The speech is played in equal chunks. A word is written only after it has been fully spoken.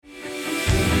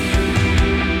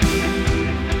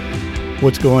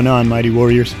What's going on, Mighty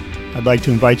Warriors? I'd like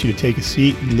to invite you to take a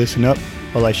seat and listen up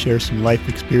while I share some life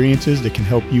experiences that can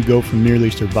help you go from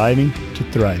merely surviving to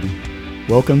thriving.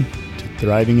 Welcome to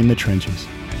Thriving in the Trenches.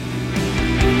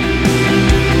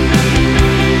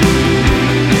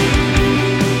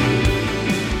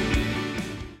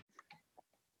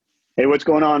 Hey, what's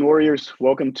going on, Warriors?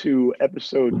 Welcome to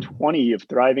episode 20 of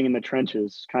Thriving in the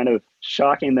Trenches. Kind of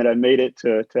shocking that I made it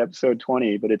to episode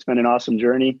 20, but it's been an awesome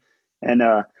journey. And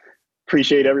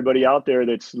appreciate everybody out there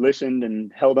that's listened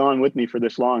and held on with me for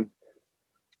this long.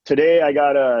 Today, I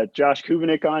got Josh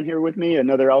Kuvanik on here with me,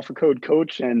 another Alpha Code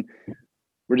coach, and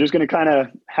we're just going to kind of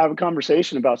have a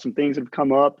conversation about some things that have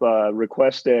come up,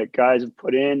 requests that guys have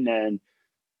put in. And,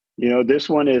 you know, this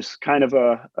one is kind of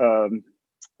a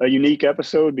unique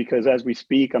episode because as we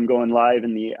speak, I'm going live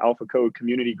in the Alpha Code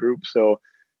community group. So,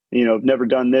 you know, I've never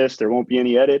done this. There won't be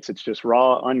any edits. It's just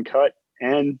raw, uncut,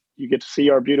 and you get to see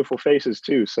our beautiful faces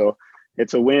too. So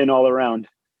it's a win all around.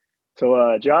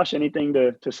 So, Josh, anything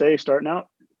to say starting out?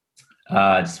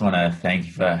 I just want to thank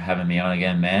you for having me on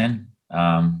again, man.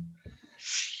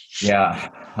 Yeah,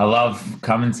 I love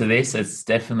coming to this. It's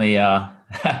definitely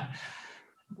glad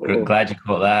you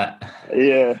caught that.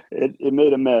 Yeah, it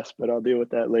made a mess, but I'll deal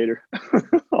with that later.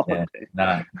 Yeah,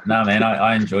 no, man,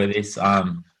 I enjoy this.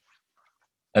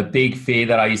 A big fear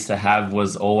that I used to have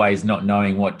was always not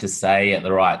knowing what to say at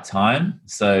the right time.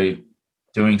 So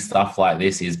doing stuff like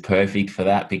this is perfect for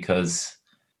that because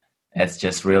it's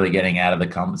just really getting out of the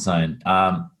comfort zone.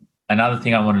 Another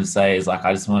thing I wanted to say is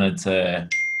I just wanted to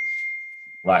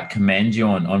commend you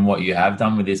on what you have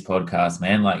done with this podcast,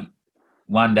 man.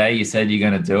 One day you said you're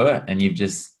going to do it and you've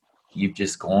just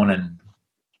gone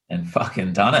and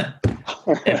fucking done it.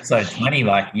 Episode 20,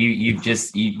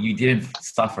 you didn't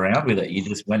stuff around with it. You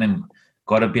just went and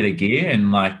got a bit of gear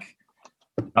and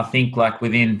I think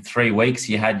within 3 weeks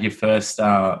you had your first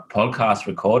podcast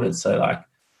recorded. So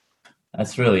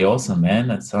that's really awesome, man.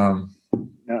 That's I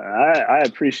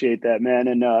appreciate that, man.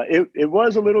 And it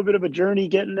was a little bit of a journey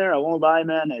getting there. I won't lie,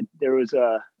 man. There was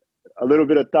a little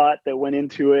bit of thought that went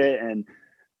into it, and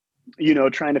you know,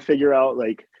 trying to figure out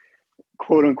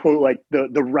quote unquote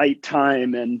the right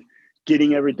time and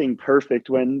getting everything perfect,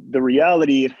 when the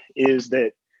reality is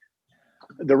that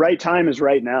the right time is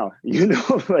right now. You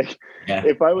know,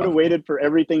 if I would have waited for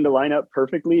everything to line up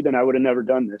perfectly, then I would have never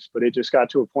done this. But it just got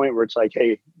to a point where it's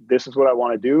hey, this is what I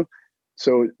want to do,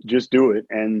 so just do it.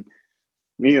 And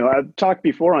you know, I've talked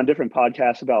before on different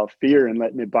podcasts about fear and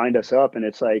letting it bind us up, and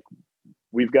it's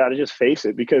we've got to just face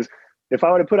it. Because if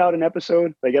I would have put out an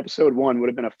episode, episode 1 would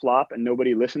have been a flop and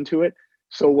nobody listened to it,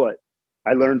 so what?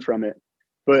 I learned from it.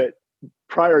 But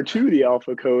prior to the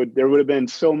Alpha Code, there would have been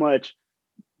so much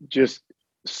just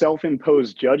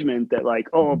self-imposed judgment that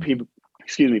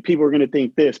people are going to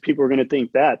think this, people are going to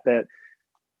think that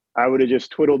I would have just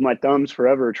twiddled my thumbs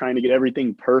forever trying to get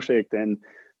everything perfect, and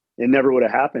it never would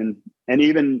have happened. And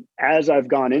even as I've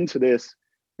gone into this,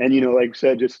 and, you know, like I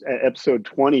said, just at episode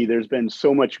 20, there's been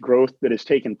so much growth that has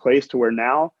taken place to where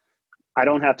now I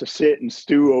don't have to sit and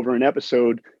stew over an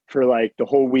episode for the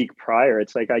whole week prior.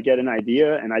 It's I get an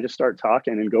idea and I just start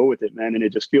talking and go with it, man. And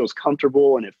it just feels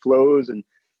comfortable and it flows. And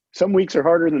some weeks are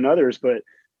harder than others, but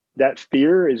that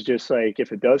fear is just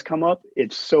if it does come up,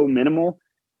 it's so minimal.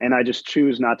 And I just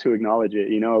choose not to acknowledge it.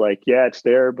 You know, yeah, it's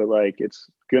there, but it's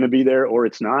going to be there or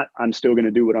it's not. I'm still going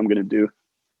to do what I'm going to do.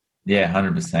 Yeah,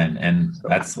 100%. And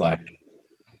that's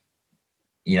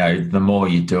you know, the more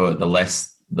you do it, the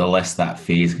less that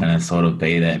fear is going to sort of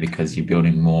be there, because you're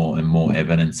building more and more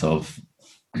evidence of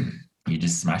you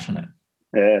just smashing it.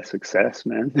 Yeah, success,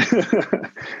 man.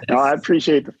 No, I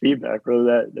appreciate the feedback, bro.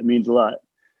 That means a lot.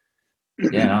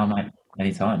 Yeah, no, mate,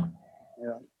 anytime.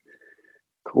 Yeah.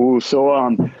 Cool.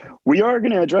 So we are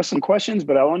going to address some questions,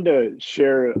 but I wanted to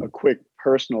share a quick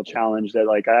personal challenge that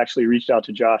I actually reached out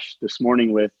to Josh this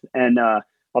morning with, and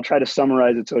I'll try to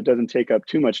summarize it so it doesn't take up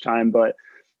too much time. But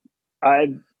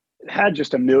I've had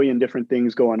just a million different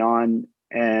things going on,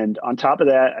 and on top of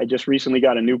that, I just recently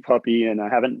got a new puppy, and I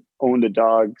haven't owned a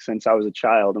dog since I was a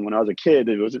child. And when I was a kid,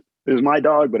 it was my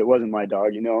dog, but it wasn't my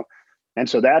dog, you know. And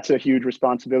so that's a huge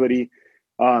responsibility.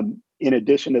 In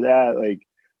addition to that,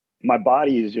 my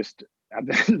body is just, I've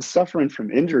been suffering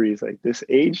from injuries. This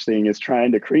age thing is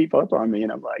trying to creep up on me.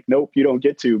 And I'm nope, you don't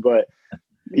get to. But,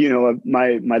 you know,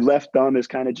 my left thumb is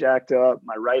kind of jacked up.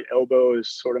 My right elbow is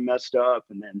sort of messed up.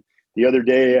 And then the other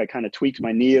day I kind of tweaked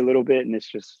my knee a little bit, and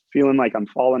it's just feeling like I'm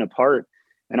falling apart.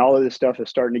 And all of this stuff is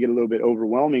starting to get a little bit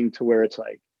overwhelming, to where it's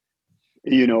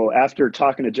you know, after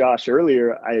talking to Josh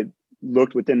earlier, I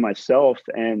looked within myself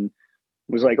and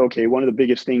was okay, one of the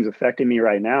biggest things affecting me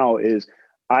right now is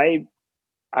I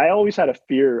I always had a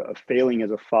fear of failing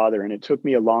as a father, and it took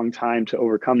me a long time to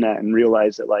overcome that and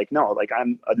realize that, like, no, like,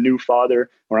 I'm a new father,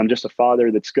 or I'm just a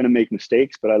father that's going to make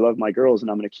mistakes, but I love my girls and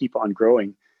I'm going to keep on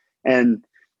growing. And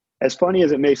as funny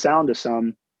as it may sound to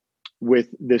some, with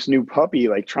this new puppy,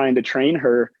 like, trying to train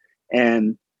her,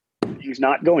 and things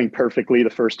not going perfectly the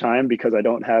first time because I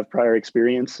don't have prior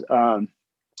experience.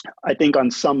 I think on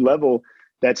some level,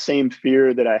 that same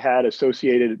fear that I had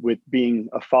associated with being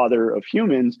a father of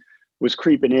humans was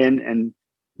creeping in. And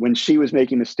when she was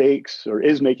making mistakes, or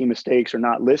is making mistakes, or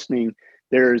not listening,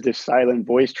 there's this silent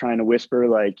voice trying to whisper,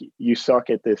 like, you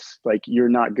suck at this, like, you're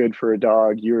not good for a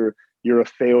dog, you're a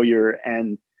failure.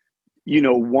 And,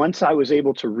 once I was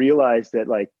able to realize that,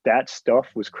 like, that stuff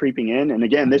was creeping in, and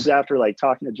again, this is after, like,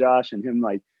 talking to Josh and him,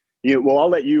 like, well, I'll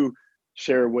let you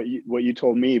share what you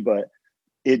told me, but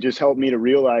it just helped me to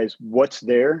realize what's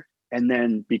there. And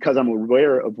then, because I'm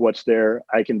aware of what's there,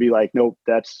 I can be like, nope,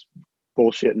 that's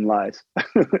bullshit and lies.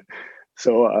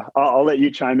 So I'll let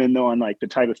you chime in though on, like, the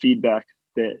type of feedback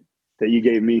that you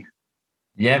gave me.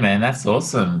 Yeah, man, that's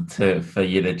awesome for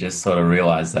you to just sort of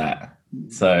realize that.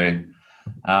 So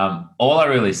all I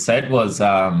really said was,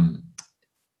 when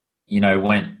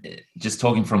just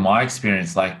talking from my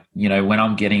experience, like, when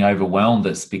I'm getting overwhelmed,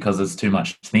 it's because there's too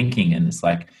much thinking and it's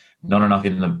like not enough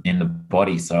in the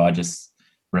body. So I just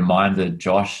reminded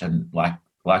Josh, and like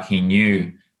he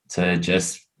knew, to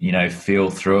just,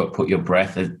 feel through it, put your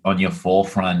breath on your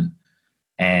forefront,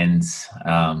 and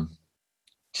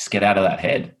just get out of that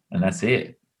head. And that's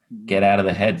it. Get out of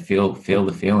the head, feel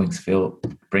the feelings,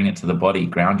 bring it to the body,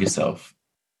 ground yourself.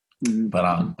 Mm-hmm.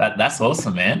 But that's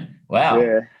awesome, man. Wow.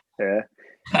 Yeah.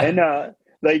 And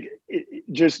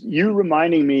just you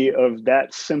reminding me of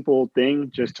that simple thing,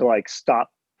 just to, like,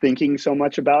 stop thinking so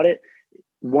much about it.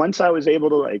 Once I was able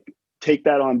to, like, take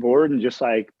that on board and just,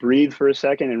 like, breathe for a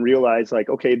second and realize, like,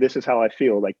 okay, this is how I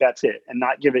feel, like, that's it, and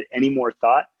not give it any more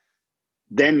thought,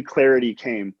 then clarity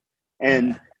came.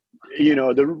 And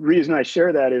the reason I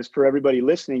share that is for everybody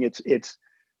listening. It's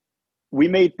we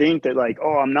may think that, like,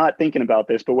 oh, I'm not thinking about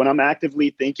this, but when I'm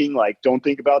actively thinking, like, don't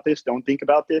think about this,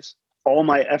 all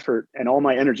my effort and all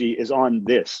my energy is on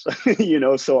this.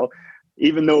 So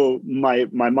even though my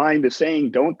mind is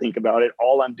saying don't think about it,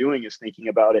 all I'm doing is thinking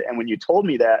about it. And when you told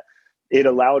me that, it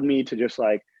allowed me to just,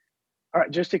 like, all right,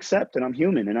 just accept that I'm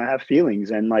human and I have feelings,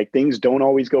 and, like, things don't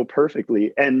always go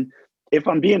perfectly. And if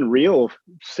I'm being real,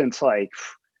 since, like,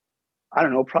 I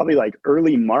don't know, probably, like,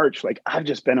 early March, like, I've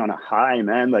just been on a high,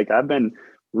 man. Like, I've been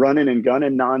running and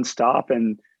gunning nonstop,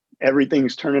 and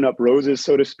everything's turning up roses,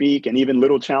 so to speak. And even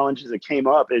little challenges that came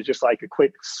up, it's just like a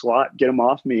quick swat, get them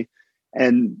off me.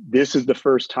 And this is the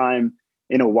first time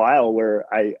in a while where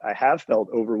I have felt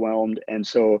overwhelmed. And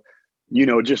so,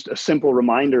 just a simple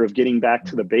reminder of getting back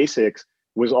to the basics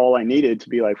was all I needed to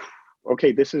be like,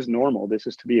 okay, this is normal. This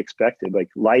is to be expected. Like,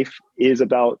 life is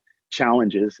about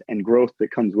challenges and growth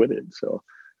that comes with it. So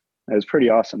that was pretty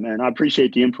awesome, man. I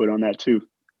appreciate the input on that too.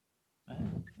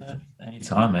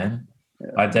 Anytime, man. Yeah.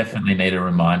 I definitely need a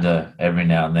reminder every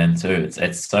now and then too.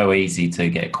 It's so easy to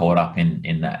get caught up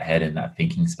in that head, in that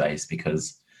thinking space,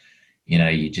 because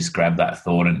you just grab that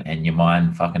thought and your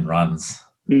mind fucking runs.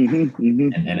 And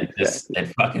then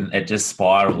it just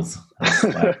spirals.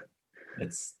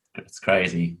 It's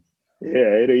crazy.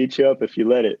 Yeah, it'll eat you up if you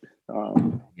let it.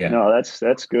 No,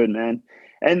 that's good, man.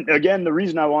 And again, the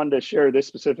reason I wanted to share this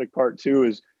specific part too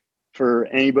is for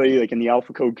anybody, like, in the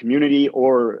Alpha Code community,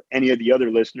 or any of the other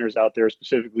listeners out there,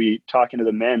 specifically talking to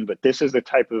the men, but this is the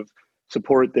type of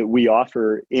support that we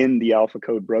offer in the Alpha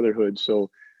Code Brotherhood. So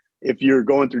if you're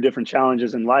going through different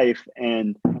challenges in life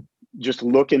and just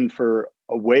looking for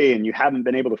a way and you haven't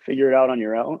been able to figure it out on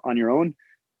your own,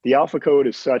 the Alpha Code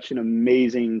is such an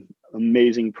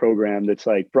amazing program that's,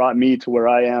 like, brought me to where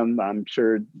I am. I'm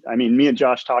sure, me and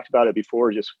Josh talked about it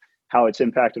before, just how it's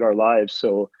impacted our lives.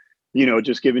 So,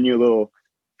 just giving you a little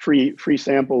free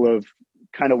sample of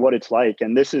kind of what it's like.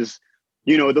 And this is,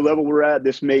 the level we're at,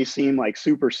 this may seem like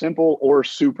super simple or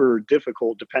super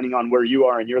difficult, depending on where you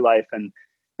are in your life and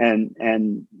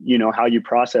how you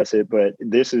process it. But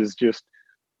this is just,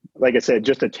 like I said,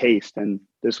 just a taste. And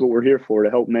this is what we're here for, to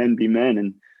help men be men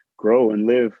and grow and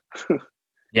live.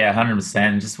 Yeah,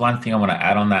 100%. Just one thing I want to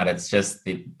add on that. It's just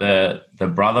the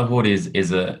brotherhood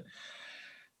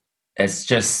it's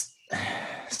just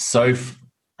so,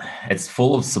 it's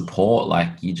full of support.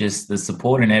 Like, there's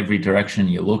support in every direction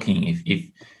you're looking.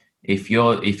 If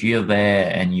you're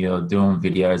there and you're doing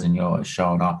videos and you're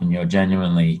showing up and you're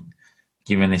genuinely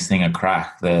giving this thing a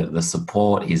crack, the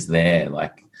support is there.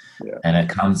 Like, and it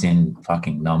comes in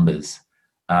fucking numbers.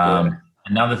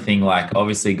 another thing, like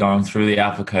obviously going through the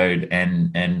Alpha Code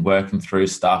and working through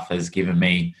stuff has given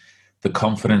me the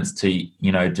confidence to,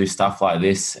 you know, do stuff like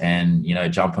this and, you know,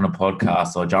 jump on a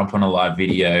podcast or jump on a live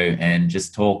video and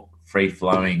just talk free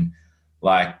flowing.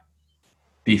 Like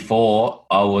before,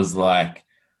 I was like,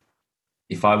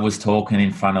 if I was talking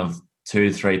in front of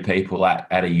 2-3 people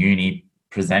at a uni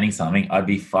presenting something, I'd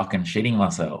be fucking shitting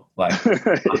myself. Like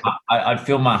I'd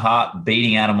feel my heart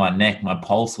beating out of my neck. My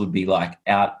pulse would be like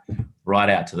right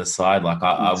out to the side. Like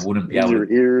I wouldn't be able your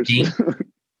to ears. think.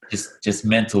 just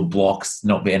mental blocks,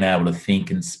 not being able to think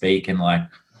and speak. And like,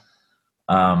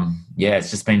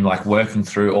 it's just been like working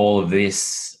through all of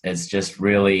this. It's just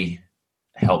really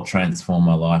helped transform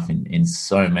my life in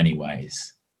so many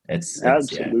ways. It's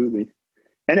absolutely.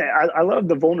 And I love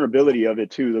the vulnerability of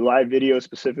it too. The live video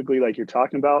specifically, like you're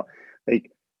talking about,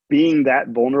 like being that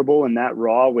vulnerable and that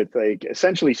raw with like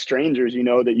essentially strangers, you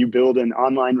know, that you build an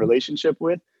online relationship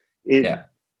with.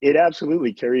 It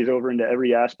absolutely carries over into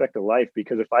every aspect of life,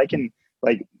 because if I can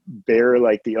like bare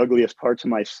like the ugliest parts of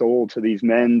my soul to these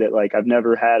men that like I've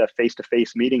never had a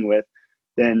face-to-face meeting with,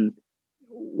 then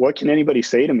what can anybody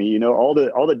say to me? You know, all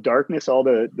the darkness, all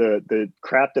the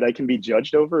crap that I can be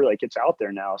judged over, like it's out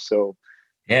there now. So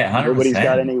 100%. Nobody's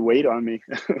got any weight on me.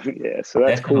 Yeah. So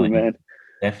that's definitely, cool, man.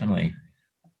 Definitely.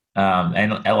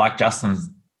 And like Justin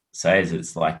says,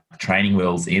 it's like training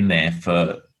wheels in there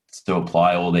to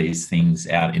apply all these things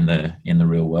out in the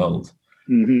real world.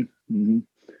 Mm-hmm. Mm-hmm.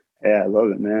 Yeah, I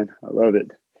love it, man. I love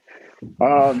it.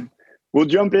 We'll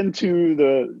jump into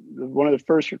the one of the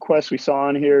first requests we saw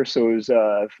on here. So it was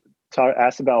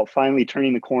asked about finally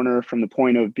turning the corner from the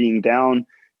point of being down,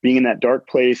 being in that dark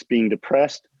place, being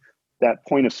depressed, that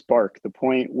point of spark, the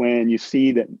point when you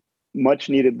see that much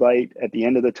needed light at the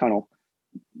end of the tunnel,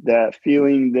 that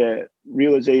feeling, that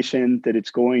realization that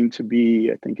it's going to be,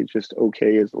 I think it's just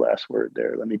okay is the last word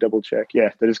there. Let me double check.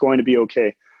 Yeah, that it's going to be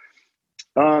okay.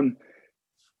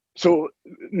 So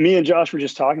me and Josh were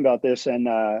just talking about this, and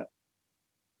I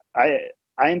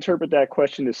interpret that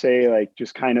question to say like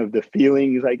just kind of the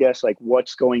feelings, I guess, like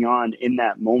what's going on in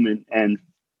that moment. And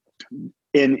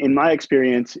in my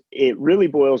experience, it really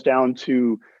boils down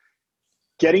to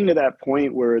getting to that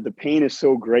point where the pain is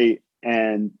so great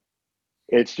and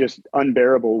it's just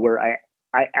unbearable, where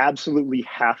I absolutely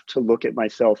have to look at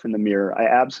myself in the mirror. I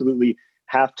absolutely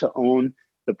have to own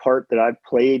the part that I've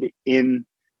played in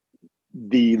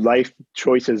the life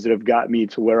choices that have got me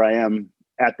to where I am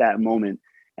at that moment.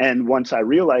 And once I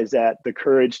realize that, the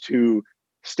courage to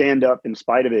stand up in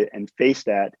spite of it and face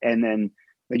that. And then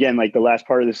again, like the last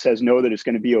part of this says, know that it's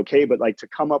going to be okay, but like to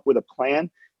come up with a plan,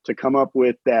 to come up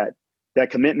with that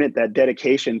commitment, that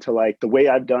dedication to like the way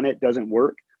I've done it doesn't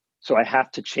work. So I have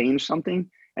to change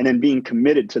something, and then being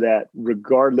committed to that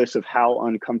regardless of how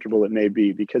uncomfortable it may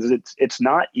be, because it's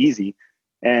not easy.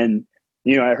 And,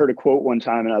 you know, I heard a quote one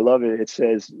time and I love it. It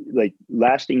says like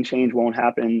lasting change won't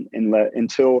happen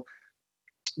until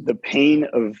the pain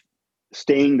of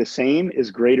staying the same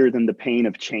is greater than the pain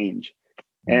of change.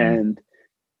 Mm-hmm. And,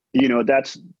 you know,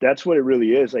 that's what it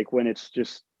really is. Like when it's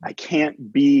just, I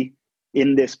can't be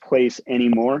in this place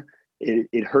anymore.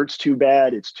 It hurts too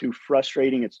bad. It's too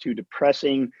frustrating. It's too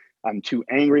depressing. I'm too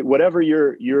angry. Whatever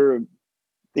your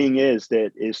thing is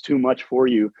that is too much for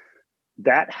you,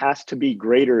 that has to be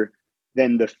greater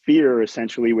than the fear,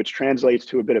 essentially, which translates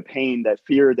to a bit of pain, that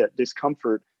fear, that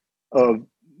discomfort of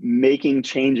making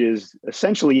changes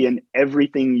essentially in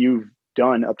everything you've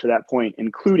done up to that point,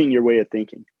 including your way of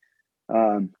thinking.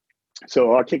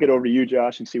 So I'll kick it over to you,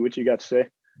 Josh, and see what you got to say.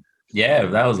 Yeah,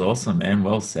 that was awesome, man.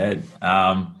 Well said.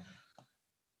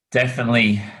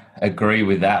 Definitely agree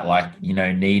with that. Like, you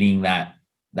know, needing that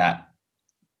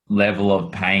level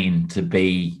of pain to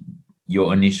be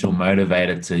your initial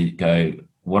motivator to go,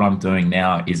 what I'm doing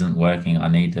now isn't working. I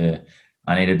need to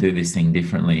do this thing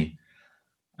differently.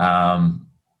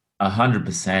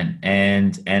 100%.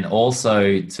 And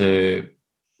also to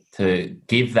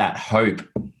give that hope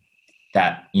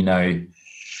that, you know,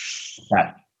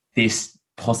 that this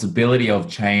possibility of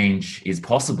change is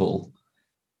possible.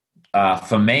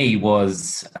 For me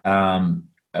was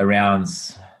around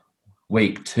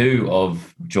week 2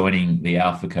 of joining the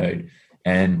Alpha Code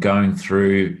and going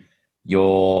through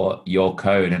your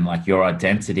code and like your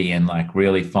identity and like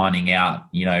really finding out,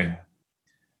 you know,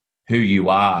 who you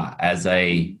are as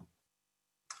a,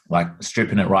 like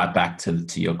stripping it right back to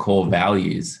your core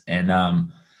values and,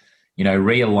 you know,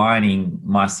 realigning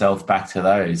myself back to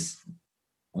those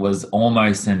was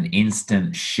almost an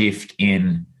instant shift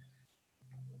in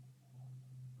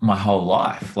my whole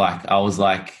life. Like I was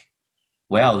like,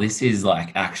 wow, this is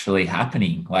like actually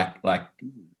happening. Like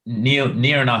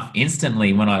near enough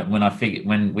instantly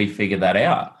when we figured that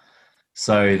out.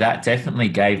 So that definitely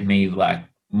gave me like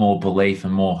more belief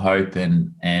and more hope,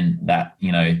 and that,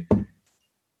 you know,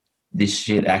 this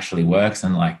shit actually works,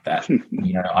 and like that,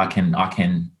 you know, I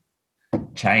can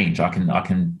change. I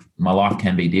can my life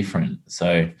can be different.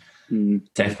 So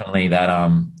definitely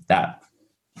that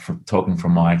from talking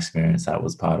from my experience, that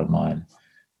was part of mine.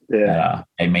 That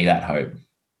gave me that hope.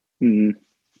 Mm-hmm.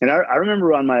 And I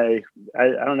remember on I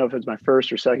don't know if it was my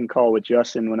first or second call with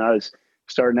Justin when I was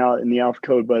starting out in the Alpha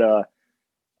Code, but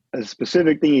a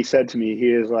specific thing he said to me,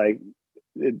 he is like,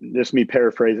 just me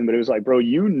paraphrasing, but it was like, bro,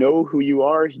 you know who you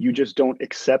are, you just don't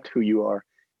accept who you are.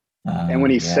 And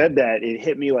when he said that, it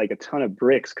hit me like a ton of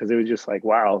bricks, because it was just like,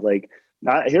 wow, like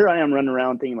here I am running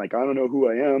around thinking like, I don't know who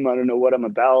I am, I don't know what I'm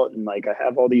about, and like I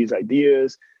have all these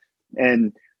ideas,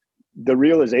 and the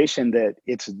realization that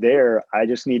it's there, I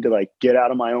just need to like get out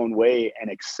of my own way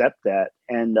and accept that.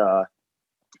 And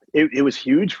it was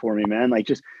huge for me, man. Like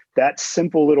just that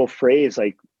simple little phrase,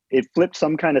 like it flipped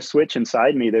some kind of switch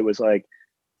inside me that was like,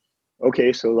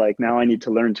 okay, so like now I need to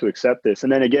learn to accept this.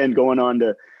 And then again, going on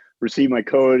to receive my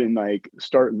code and like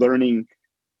start learning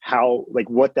how, like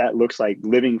what that looks like,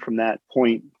 living from that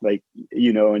point, like,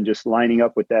 you know, and just lining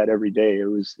up with that every day. It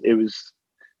was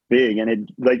big. And it,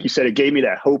 like you said, it gave me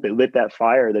that hope. It lit that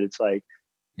fire that it's like,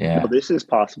 no, this is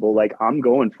possible. Like I'm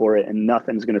going for it and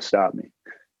nothing's going to stop me.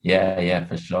 Yeah,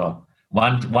 for sure.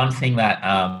 One thing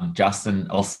that Justin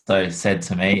also said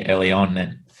to me early on,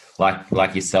 and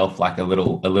like yourself, like a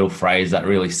little phrase that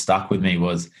really stuck with me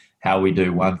was, how we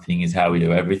do one thing is how we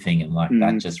do everything. And like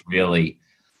that just really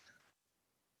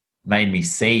made me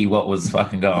see what was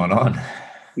fucking going on.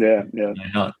 Yeah. You know,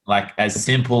 not like as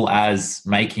simple as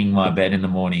making my bed in the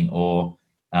morning, or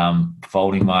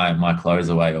folding my clothes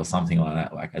away, or something like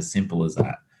that. Like as simple as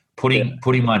that.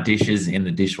 Putting my dishes in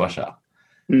the dishwasher.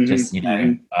 Just, you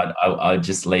know, I'd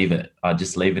just leave it. I'd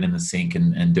just leave it in the sink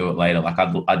and do it later. Like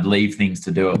I'd leave things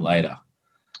to do it later.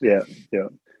 Yeah.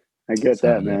 I get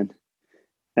that, man.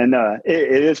 And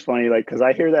it is funny, like, because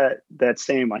I hear that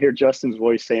same, I hear Justin's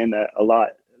voice saying that a lot,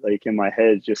 like in my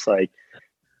head, just like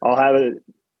I'll have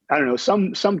I don't know,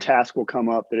 some task will come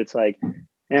up that it's like,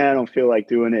 I don't feel like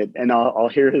doing it. And I'll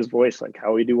hear his voice, like,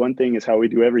 how we do one thing is how we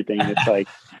do everything. And it's like,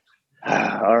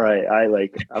 all right,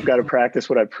 I've got to practice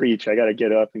what I preach. I got to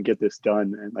get up and get this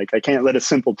done. And like, I can't let a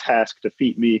simple task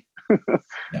defeat me.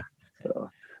 So,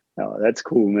 no, that's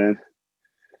cool, man.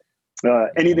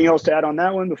 Anything else to add on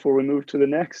that one before we move to the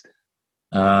next?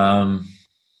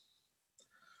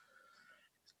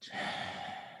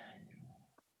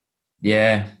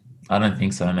 Yeah, I don't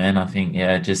think so, man. I think,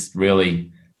 just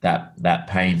really that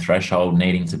pain threshold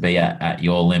needing to be at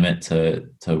your limit to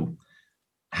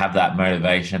have that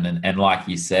motivation. And like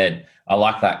you said, I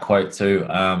like that quote too.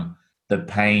 The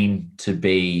pain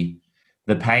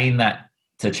that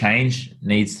to change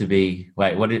needs to be,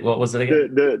 what was it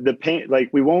again? The pain,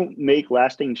 like we won't make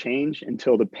lasting change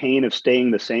until the pain of staying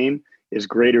the same is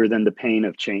greater than the pain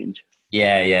of change.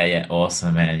 Yeah.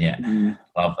 Awesome, man. Yeah.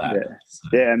 Love that.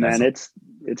 Yeah, so man, it's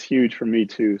huge for me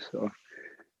too. So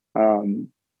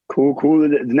cool.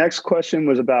 The next question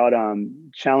was about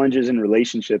challenges in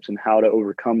relationships and how to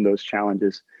overcome those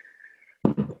challenges.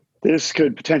 This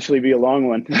could potentially be a long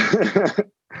one.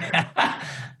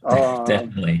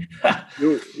 Definitely.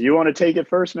 you want to take it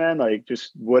first, man? Like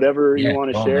just whatever you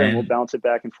want to share, man. And we'll bounce it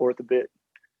back and forth a bit.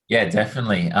 Yeah,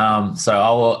 definitely.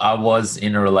 So I was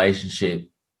in a relationship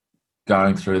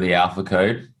going through the Alpha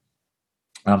Code.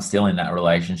 I'm still in that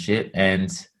relationship, and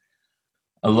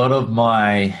a lot of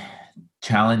my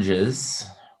challenges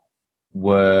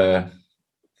were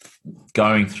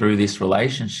going through this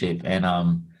relationship, and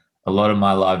a lot of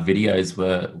my live videos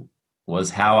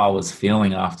was how I was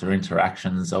feeling after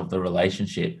interactions of the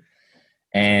relationship.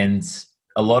 And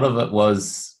a lot of it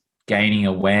was gaining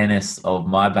awareness of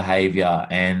my behavior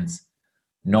and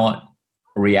not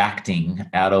reacting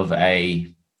out of a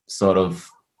sort of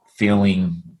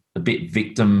feeling a bit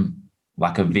victim,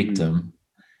 like a victim,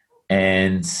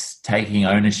 and taking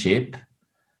ownership,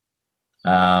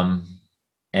 and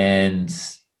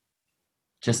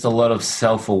just a lot of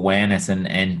self-awareness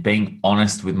and being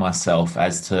honest with myself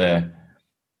as to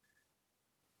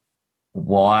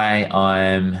why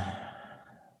I'm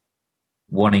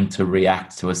wanting to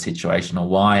react to a situation, or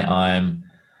why I'm,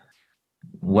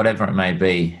 whatever it may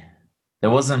be. There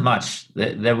wasn't much,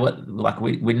 there was, like,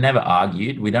 we never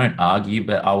argued. We don't argue,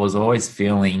 but I was always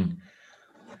feeling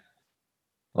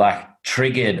like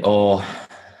triggered or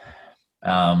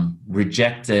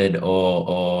rejected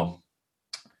or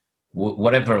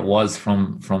whatever it was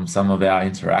from some of our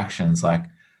interactions. Like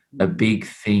a big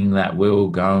thing that we were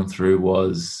going through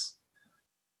was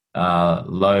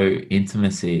low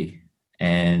intimacy,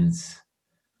 and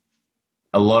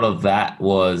a lot of that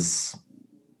was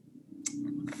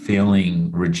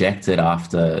feeling rejected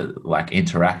after like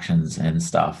interactions and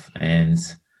stuff, and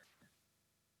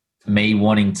me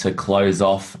wanting to close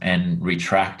off and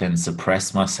retract and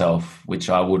suppress myself, which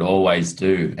I would always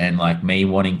do, and like me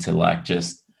wanting to like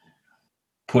just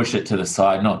push it to the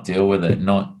side, not deal with it,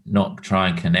 not try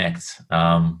and connect.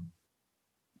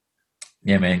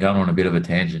 Yeah, man, going on a bit of a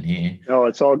tangent here. Oh,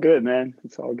 it's all good, man.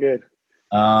 It's all good.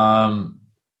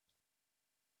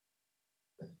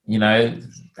 You know,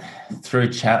 through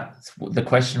chat, the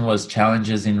question was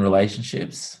challenges in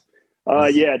relationships.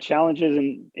 Yeah, challenges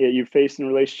and you faced in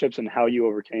relationships and how you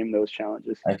overcame those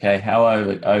challenges. Okay, how I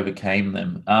overcame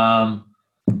them.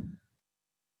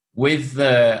 With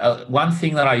the one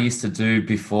thing that I used to do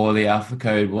before the Alpha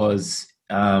Code was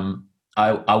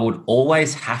I would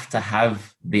always have to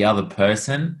have the other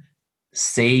person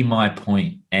see my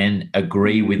point and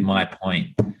agree with my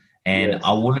point. And Yes.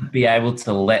 I wouldn't be able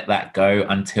to let that go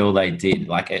until they did.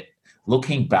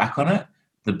 Looking back on it,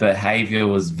 the behavior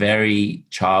was very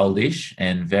childish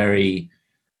and very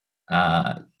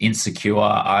insecure.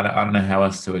 I don't know how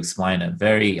else to explain it.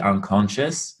 Very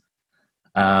unconscious.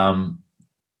 How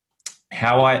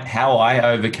I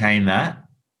overcame that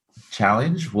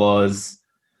challenge was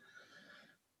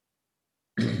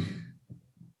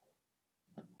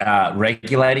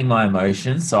regulating my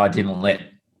emotions, so I didn't let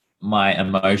my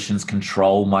emotions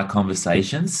control my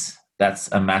conversations.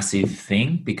 That's a massive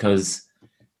thing, because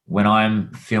when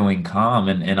I'm feeling calm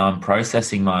and I'm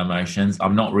processing my emotions,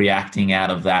 I'm not reacting out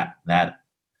of that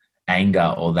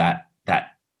anger or that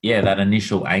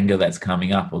initial anger that's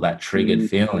coming up, or that triggered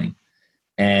feeling.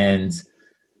 And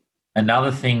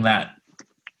another thing that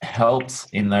helps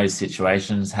in those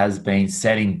situations has been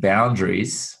setting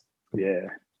boundaries. Yeah.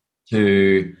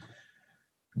 To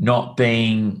not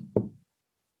being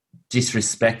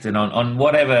disrespected on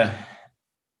whatever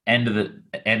end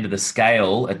of the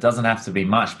scale. It doesn't have to be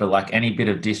much, but like any bit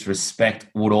of disrespect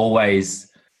would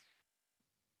always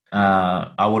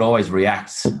I would always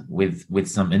react with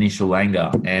some initial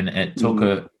anger, and it took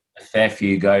a fair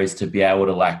few goes to be able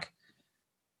to like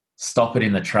stop it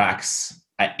in the tracks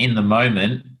in the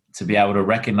moment, to be able to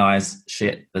recognize,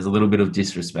 shit, there's a little bit of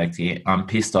disrespect here. I'm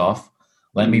pissed off.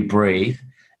 Let me breathe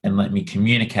and let me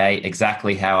communicate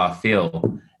exactly how I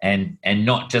feel, and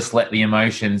not just let the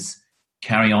emotions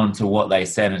carry on to what they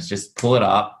said. It's just pull it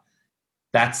up.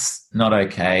 That's not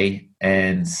okay,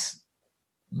 and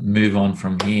move on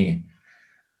from here.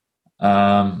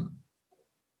 Yeah,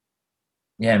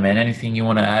 man, anything you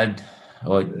want to add,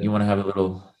 or you want to have a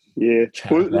little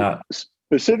chat about?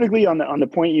 Specifically on the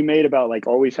point you made about like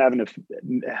always having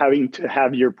to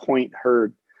have your point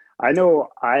heard. I know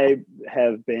I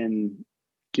have been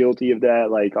guilty of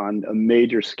that, like on a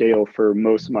major scale for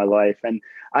most of my life. And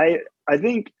I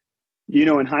think,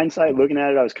 in hindsight, looking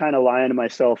at it, I was kind of lying to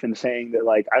myself and saying that,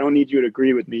 like, I don't need you to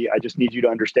agree with me. I just need you to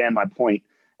understand my point.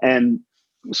 And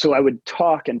so I would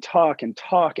talk and talk and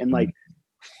talk and like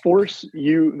force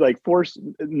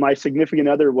my significant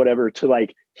other, or whatever, to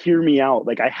like hear me out.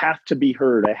 Like, I have to be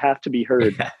heard. I have to be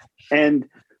heard. And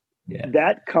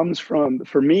that comes from,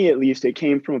 for me at least, it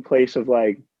came from a place of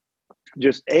like,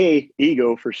 just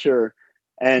ego for sure.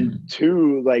 And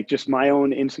two, like just my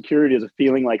own insecurities of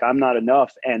feeling like I'm not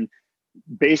enough. And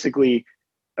basically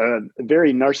a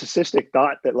very narcissistic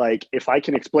thought that like, if I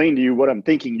can explain to you what I'm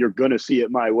thinking, you're going to see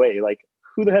it my way. Like,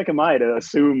 who the heck am I to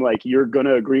assume like you're going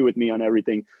to agree with me on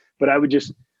everything? But I would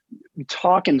just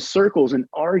talk in circles and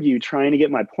argue, trying to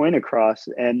get my point across.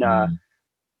 And,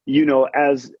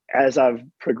 as I've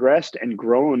progressed and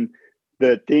grown,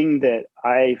 the thing that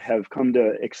I have come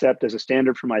to accept as a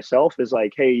standard for myself is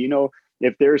like, hey,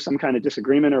 if there's some kind of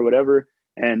disagreement or whatever,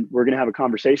 and we're going to have a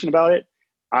conversation about it,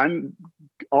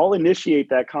 I'll initiate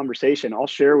that conversation. I'll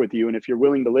share with you. And if you're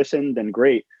willing to listen, then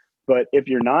great. But if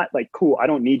you're not, like, cool, I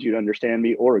don't need you to understand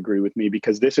me or agree with me,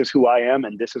 because this is who I am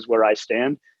and this is where I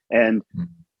stand. And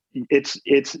this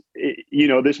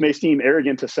may seem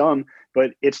arrogant to some,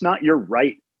 but it's not your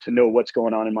right to know what's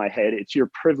going on in my head. It's your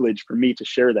privilege for me to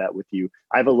share that with you.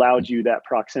 I've allowed you that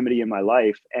proximity in my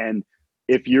life. And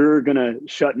if you're going to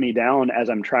shut me down as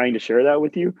I'm trying to share that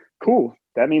with you, cool.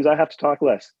 That means I have to talk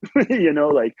less. I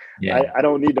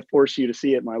don't need to force you to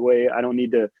see it my way. I don't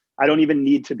even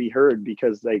need to be heard,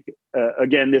 because like,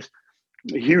 again, this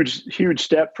huge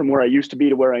step from where I used to be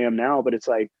to where I am now. But it's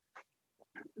like,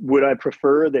 would I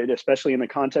prefer that, especially in the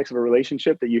context of a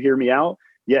relationship, that you hear me out?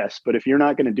 Yes. But if you're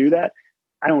not going to do that,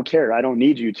 I don't care. I don't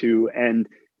need you to. And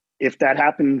if that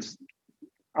happens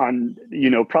on,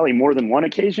 probably more than one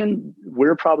occasion,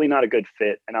 we're probably not a good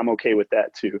fit. And I'm okay with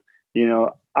that too.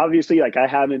 Obviously, like, I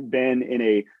haven't been in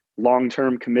a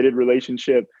long-term committed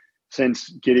relationship since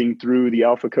getting through the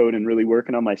Alpha Code and really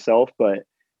working on myself. But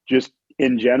just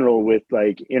in general, with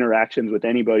like interactions with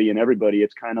anybody and everybody,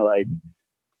 it's kind of like,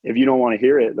 if you don't want to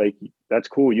hear it, like, that's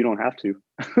cool. You don't have to.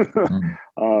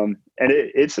 And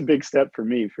it's a big step for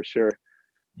me, for sure.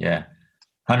 Yeah.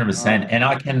 100%. And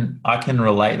I can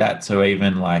relate that to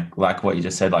even like what you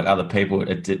just said, like other people.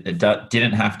 It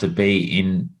didn't have to be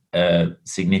in a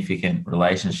significant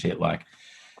relationship. Like,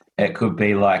 it could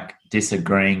be like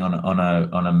disagreeing on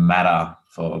a matter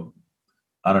for,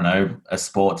 I don't know, a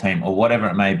sport team or whatever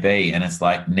it may be, and it's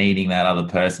like needing that other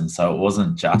person. So it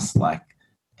wasn't just like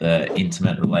the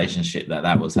intimate relationship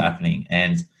that was happening.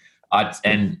 And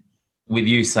with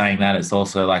you saying that, it's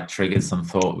also like triggered some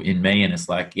thought in me, and it's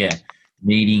like, yeah,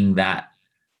 needing that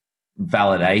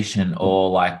validation, or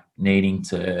like needing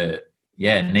to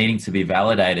be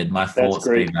validated, my thoughts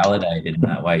be validated in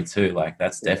that way too. Like,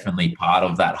 that's definitely part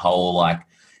of that whole, like,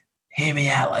 hear me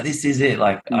out, like, this is it,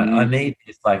 like, I need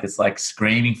this, like, it's like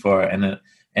screaming for it.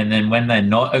 And then when they're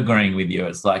not agreeing with you,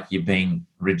 it's like you're being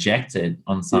rejected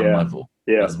on some level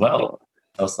as well.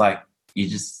 So it's like, you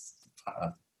just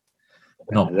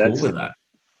not cool with that.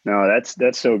 No,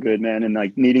 that's so good, man. And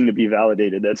like, needing to be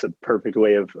validated, that's a perfect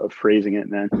way of phrasing it,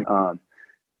 man.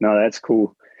 No, that's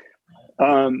cool.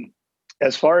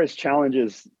 As far as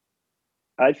challenges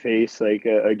I face, like,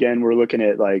 again, we're looking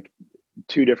at like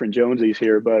two different Jonesies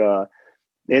here, but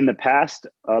in the past,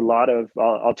 a lot of,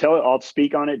 I'll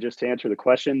speak on it just to answer the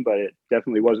question, but it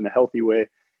definitely wasn't a healthy way,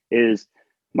 is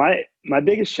my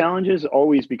biggest challenge is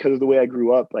always, because of the way I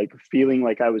grew up, like feeling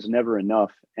like I was never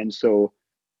enough. And so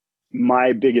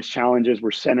my biggest challenges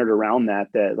were centered around that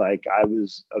like, I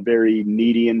was a very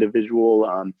needy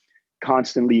individual,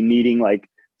 constantly needing like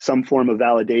some form of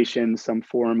validation, some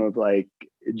form of like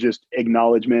just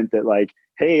acknowledgement that like,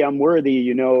 hey, I'm worthy,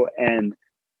 and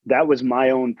that was my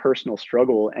own personal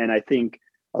struggle. And I think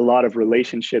a lot of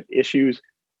relationship issues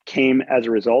came as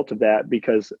a result of that,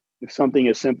 because something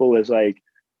as simple as like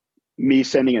me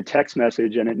sending a text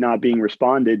message and it not being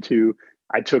responded to,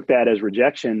 I took that as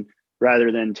rejection,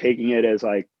 rather than taking it as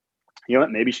like, what,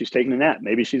 maybe she's taking a nap,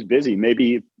 maybe she's busy,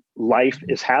 maybe life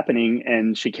is happening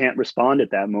and she can't respond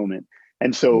at that moment.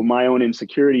 And so my own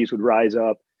insecurities would rise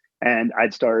up, and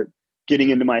I'd start getting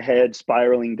into my head,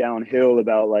 spiraling downhill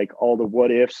about like all the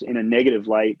what ifs in a negative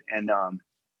light. And,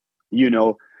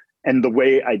 and the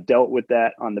way I dealt with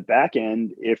that on the back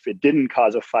end, if it didn't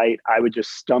cause a fight, I would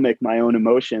just stomach my own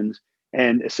emotions.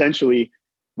 And essentially,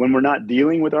 when we're not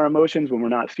dealing with our emotions, when we're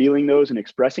not feeling those and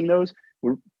expressing those,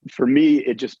 for me,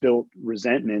 it just built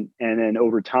resentment. And then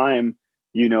over time,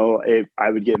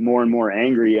 I would get more and more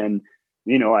angry. And,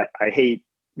 I hate,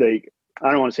 like,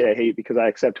 I don't want to say I hate, because I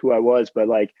accept who I was, but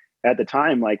like at the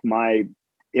time, like my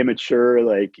immature,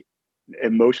 like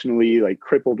emotionally like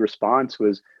crippled response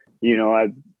was, I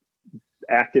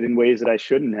acted in ways that I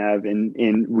shouldn't have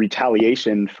in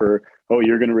retaliation for, oh,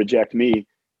 you're going to reject me.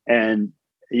 And,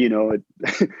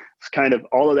 it's kind of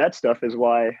all of that stuff is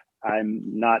why I'm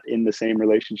not in the same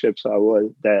relationships I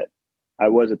was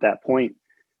at that point.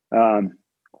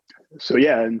 So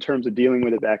yeah, in terms of dealing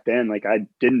with it back then, like, I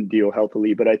didn't deal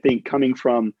healthily, but I think coming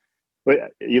from,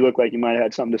 but you look like you might have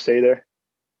had something to say there.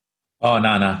 Oh,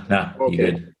 no. Okay.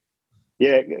 You're good.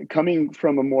 Yeah. Coming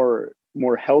from a more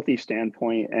healthy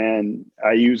standpoint, and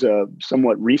I use a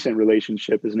somewhat recent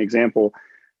relationship as an example.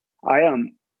 I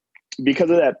because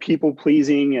of that people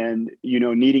pleasing and,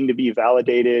 needing to be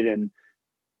validated, and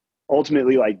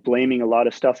ultimately like blaming a lot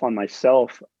of stuff on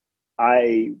myself,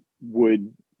 I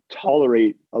would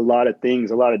tolerate a lot of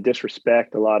things, a lot of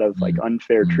disrespect, a lot of like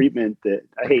unfair treatment that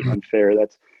I hate. Unfair,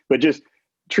 but just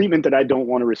treatment that I don't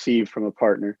want to receive from a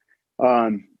partner,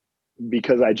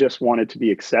 because I just wanted to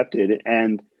be accepted.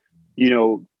 And,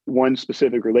 one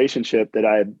specific relationship that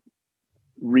I had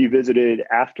revisited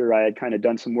after I had kind of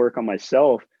done some work on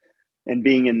myself, and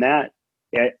being in that,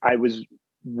 I was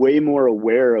way more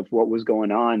aware of what was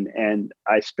going on. And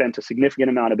I spent a significant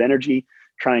amount of energy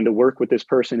trying to work with this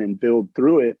person and build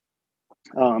through it,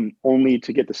 only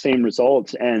to get the same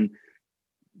results, and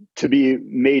to be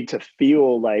made to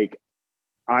feel like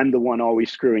I'm the one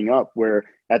always screwing up, where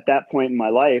at that point in my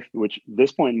life,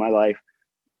 this point in my life,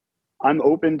 I'm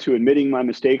open to admitting my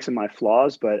mistakes and my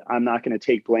flaws, but I'm not going to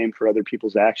take blame for other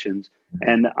people's actions.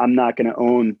 And I'm not going to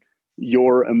own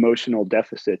your emotional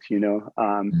deficits,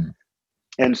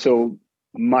 And so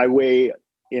my way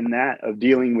in that of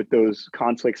dealing with those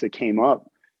conflicts that came up,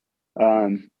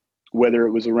 whether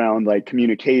it was around like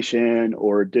communication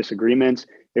or disagreements,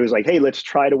 it was like, hey, let's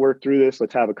try to work through this.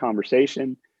 Let's have a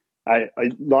conversation. A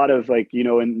lot of like, you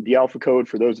know, in the Alpha Code,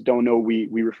 for those that don't know, we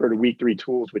refer to week 3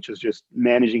 tools, which is just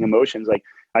managing emotions. Like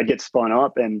I'd get spun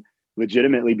up and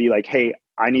legitimately be like, hey,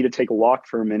 I need to take a walk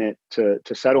for a minute to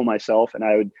settle myself. And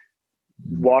I would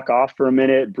walk off for a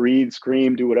minute, breathe,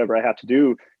 scream, do whatever I have to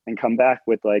do, and come back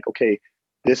with like, okay,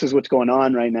 this is what's going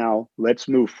on right now. Let's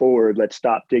move forward. Let's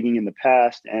stop digging in the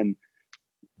past. And,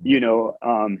 you know,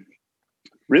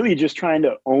 really just trying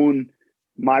to own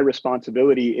my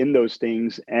responsibility in those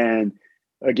things. And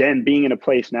again, being in a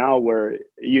place now where,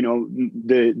 you know,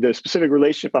 the specific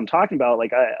relationship I'm talking about,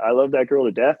 like I love that girl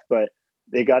to death, but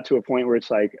they got to a point where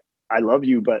it's like, I love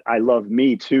you, but I love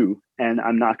me too. And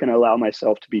I'm not going to allow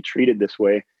myself to be treated this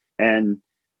way. And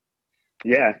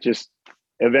yeah, just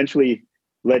eventually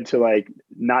led to like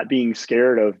not being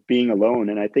scared of being alone.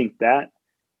 And I think that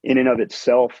in and of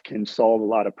itself can solve a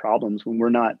lot of problems when we're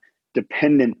not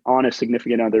dependent on a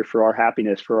significant other for our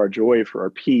happiness, for our joy, for our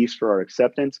peace, for our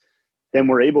acceptance. Then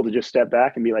we're able to just step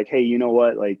back and be like, hey, you know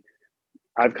what? Like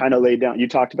I've kind of laid down, you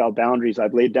talked about boundaries.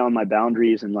 I've laid down my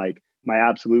boundaries and like my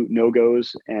absolute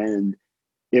no-goes. And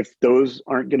if those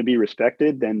aren't going to be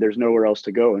respected, then there's nowhere else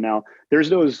to go. Now there's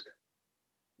those,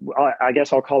 I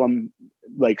guess I'll call them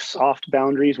like soft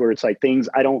boundaries where it's like things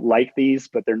I don't like these,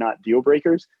 but they're not deal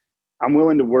breakers. I'm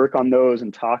willing to work on those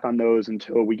and talk on those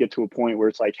until we get to a point where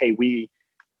it's like, hey, we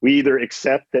either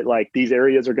accept that like these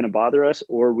areas are going to bother us,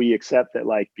 or we accept that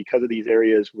like because of these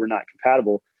areas we're not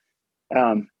compatible.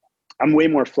 I'm way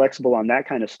more flexible on that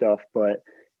kind of stuff. But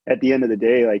at the end of the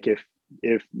day, like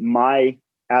if my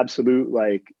absolute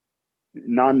like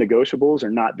non-negotiables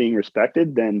are not being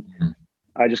respected, then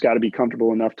I just got to be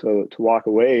comfortable enough to walk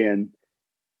away. And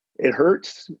it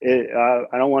hurts. I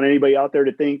don't want anybody out there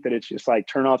to think that it's just like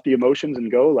turn off the emotions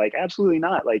and go. Like absolutely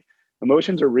not. Like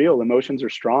emotions are real. Emotions are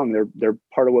strong. They're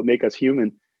part of what make us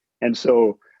human. And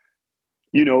so,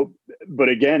 you know, but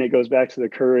again, it goes back to the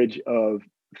courage of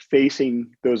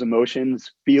facing those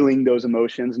emotions, feeling those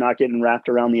emotions, not getting wrapped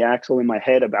around the axle in my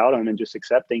head about them, and just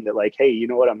accepting that like, hey, you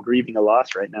know what, I'm grieving a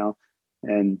loss right now.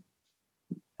 And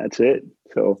that's it.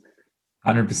 So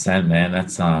 100%, man.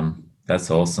 That's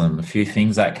awesome. A few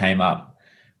things that came up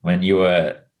when you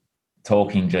were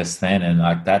talking just then, and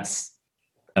like that's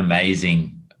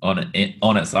amazing on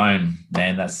its own,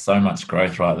 man. That's so much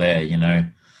growth right there, you know.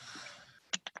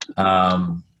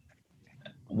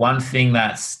 One thing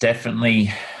that's definitely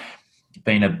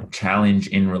been a challenge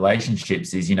in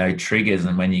relationships is, you know, triggers,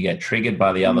 and when you get triggered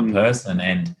by the other person,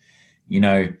 and you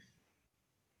know,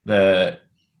 the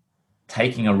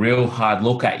taking a real hard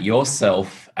look at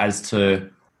yourself as to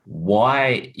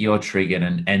why you're triggered,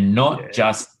 and not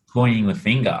just pointing the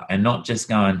finger and not just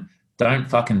going, don't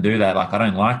fucking do that. Like, I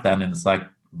don't like that. And it's like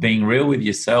being real with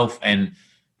yourself and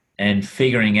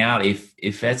figuring out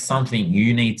if that's something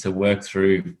you need to work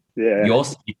through.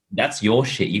 That's your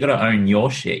shit. You got to own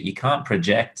your shit. You can't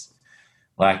project.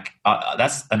 Like,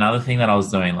 that's another thing that I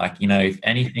was doing. Like, you know, if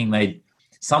anything,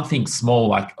 something small,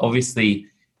 like obviously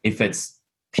if it's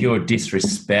pure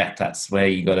disrespect, that's where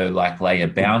you got to like lay a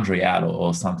boundary out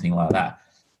or something like that.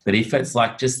 But if it's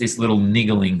like just this little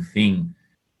niggling thing,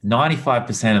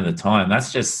 95% of the time,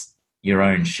 that's just your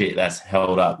own shit that's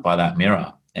held up by that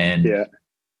mirror. And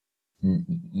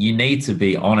you need to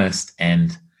be honest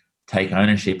and take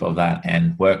ownership of that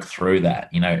and work through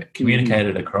that, you know, communicate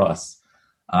it across.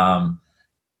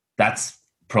 That's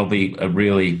probably a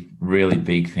really, really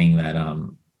big thing that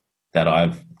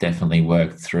I've definitely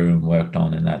worked through and worked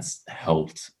on, and that's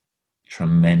helped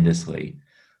tremendously.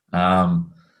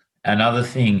 Another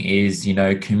thing is, you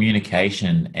know,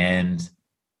 communication. And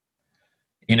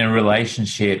in a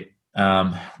relationship,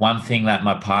 one thing that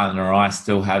my partner and I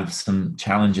still have some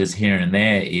challenges here and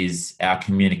there is our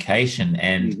communication.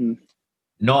 And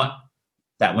not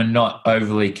that we're not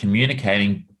overly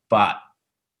communicating, but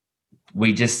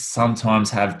we just sometimes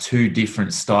have two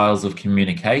different styles of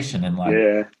communication. And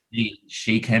like,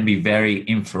 she can be very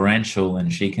inferential,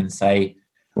 and she can say,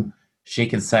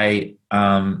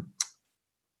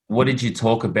 what did you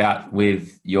talk about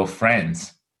with your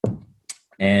friends?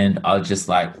 And I was just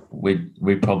like,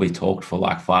 we probably talked for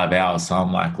like 5 hours. So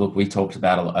I'm like, look, we talked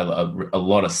about a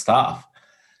lot of stuff.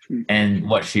 And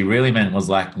what she really meant was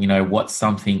like, you know, what's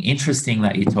something interesting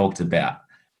that you talked about?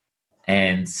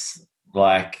 And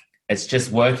like, it's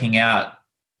just working out.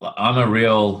 I'm a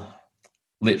real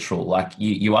literal, like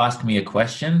you ask me a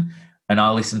question and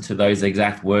I'll listen to those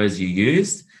exact words you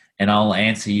used and I'll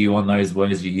answer you on those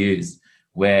words you used.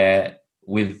 Where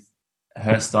with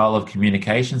her style of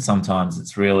communication, sometimes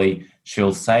it's really,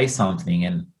 she'll say something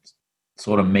and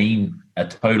sort of mean a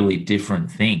totally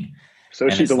different thing. So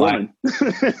And she's it's a like, woman.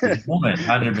 she's a woman,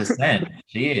 100%.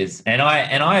 She is. And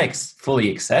I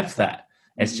fully accept that.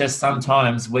 It's just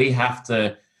sometimes we have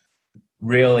to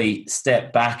really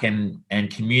step back and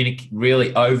communicate,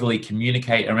 really overly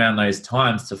communicate around those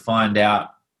times to find out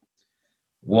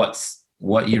what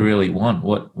you really want,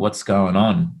 what's going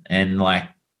on. And like,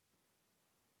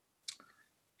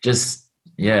 just,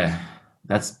 yeah,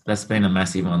 that's been a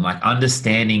massive one. Like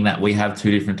understanding that we have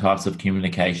two different types of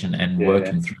communication and Yeah.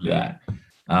 working through that.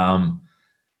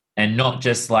 And not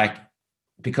just like,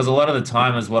 because a lot of the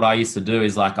time is what I used to do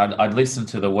is like, I'd listen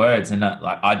to the words and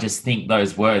like, I just think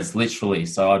those words literally.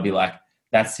 So I'd be like,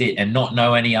 that's it. And not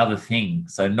know any other thing.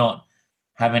 So not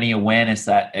have any awareness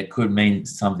that it could mean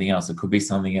something else. It could be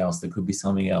something else. It could be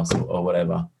something else or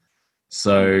whatever.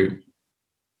 So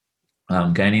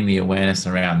gaining the awareness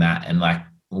around that and like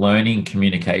learning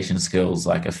communication skills,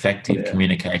 like effective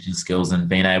communication skills, and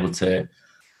being able to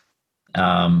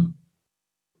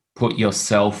put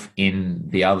yourself in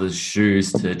the other's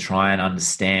shoes to try and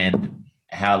understand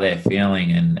how they're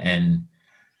feeling and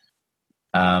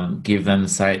give them a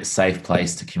safe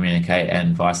place to communicate,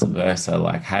 and vice versa.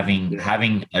 Like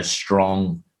having a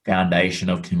strong foundation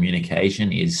of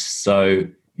communication is so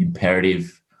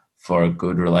imperative for a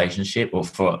good relationship or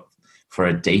for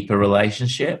a deeper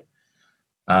relationship.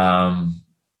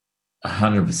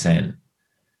 100%.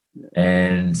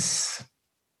 And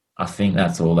I think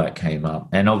that's all that came up.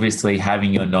 And obviously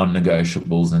having your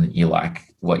non-negotiables, and you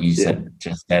like what you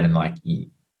just said, and like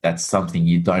that's something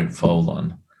you don't fold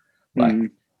on.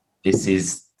 Like this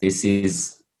is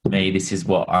me, this is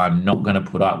what I'm not going to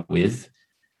put up with.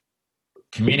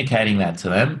 Communicating that to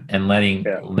them and letting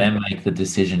them make the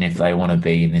decision if they want to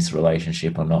be in this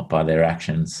relationship or not by their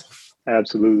actions.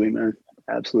 Absolutely, man.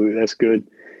 Absolutely. That's good.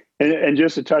 And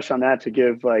just to touch on that, to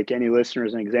give like any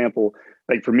listeners an example,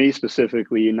 like for me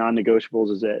specifically,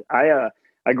 non-negotiables is that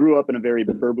I grew up in a very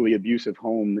verbally abusive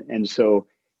home. And so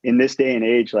in this day and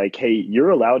age, like, hey,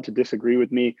 you're allowed to disagree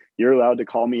with me. You're allowed to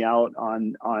call me out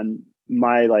on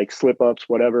my like slip ups,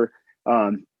 whatever.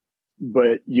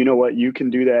 But you know what? You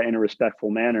can do that in a respectful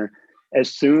manner.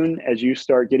 As soon as you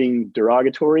start getting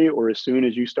derogatory, or as soon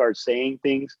as you start saying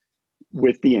things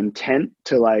with the intent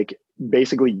to like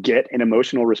basically get an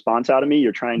emotional response out of me,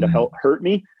 you're trying to hurt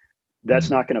me,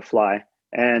 that's not going to fly.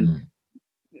 And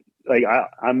like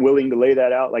I'm willing to lay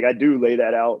that out. Like I do lay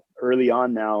that out early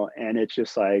on now, and it's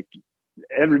just like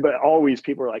everybody, always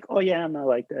people are like, oh yeah, I'm not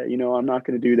like that, you know, I'm not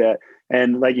going to do that.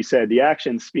 And like you said, the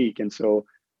actions speak. And so,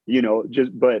 you know,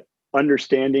 but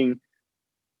understanding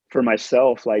for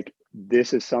myself, like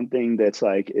this is something that's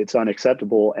like, it's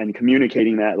unacceptable, and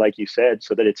communicating that, like you said,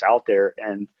 so that it's out there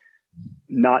and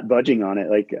not budging on it.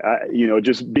 Like, you know,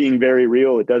 just being very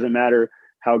real. It doesn't matter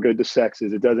how good the sex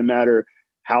is. It doesn't matter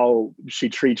how she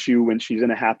treats you when she's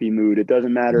in a happy mood. It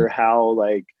doesn't matter how,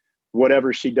 like,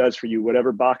 whatever she does for you,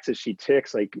 whatever boxes she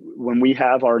ticks. Like when we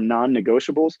have our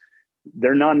non-negotiables,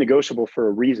 they're non-negotiable for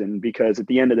a reason, because at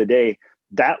the end of the day,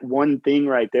 that one thing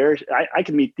right there, I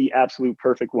can meet the absolute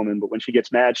perfect woman, but when she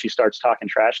gets mad, she starts talking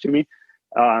trash to me.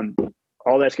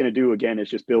 All that's going to do, again, is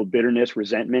just build bitterness,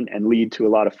 resentment, and lead to a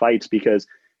lot of fights, because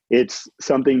it's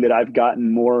something that I've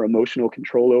gotten more emotional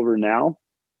control over now.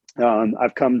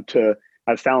 I've found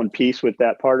peace with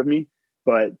that part of me,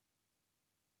 but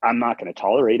I'm not going to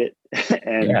tolerate it.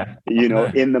 And, you know,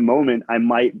 in the moment, I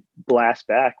might blast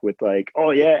back with like,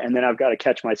 oh yeah. And then I've got to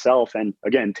catch myself and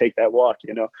again, take that walk,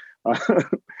 you know?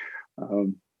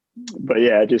 But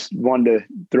yeah, I just wanted to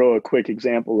throw a quick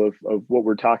example of what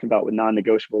we're talking about with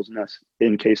non-negotiables, and us,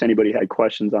 in case anybody had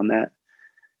questions on that.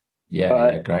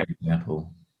 Yeah, great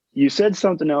example. You said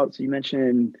something else. You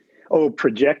mentioned,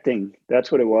 projecting.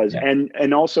 That's what it was. Yeah.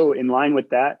 And also in line with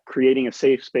that, creating a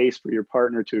safe space for your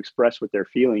partner to express what they're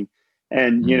feeling.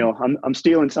 And, you know, I'm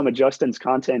stealing some of Justin's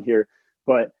content here,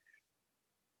 but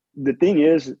the thing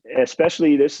is,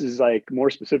 especially this is like more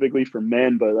specifically for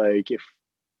men, but like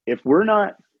if we're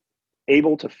not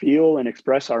able to feel and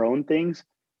express our own things,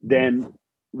 then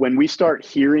when we start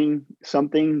hearing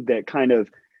something that kind of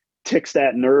ticks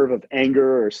that nerve of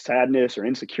anger or sadness or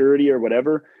insecurity or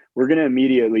whatever, we're going to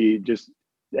immediately just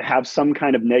have some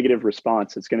kind of negative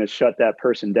response that's going to shut that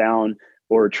person down,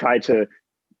 or try to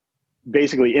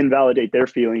basically invalidate their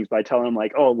feelings by telling them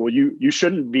like, oh, well, you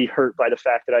shouldn't be hurt by the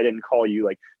fact that I didn't call you.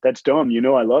 Like, that's dumb. You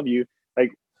know, I love you.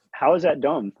 Like, how is that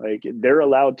dumb? Like, they're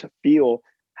allowed to feel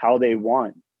how they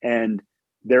want, and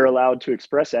they're allowed to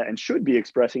express that, and should be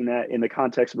expressing that in the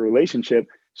context of a relationship,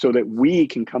 so that we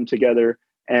can come together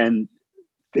and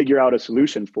figure out a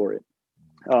solution for it.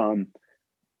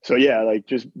 So yeah, like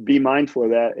just be mindful of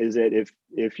that, is that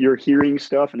if you're hearing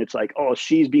stuff and it's like, oh,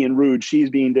 she's being rude, she's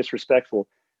being disrespectful,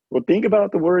 Well, think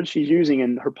about the words she's using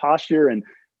and her posture and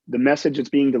the message that's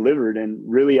being delivered, and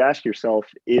really ask yourself,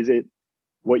 is it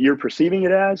what you're perceiving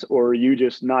it as, or are you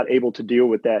just not able to deal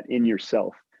with that in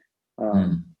yourself?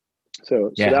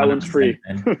 So Yeah, that one's free.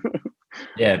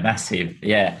 Yeah, massive.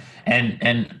 Yeah.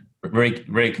 And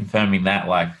reconfirming that,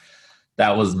 like,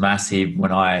 that was massive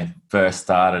when I first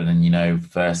started and,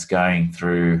 first going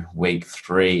through week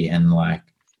 3 and like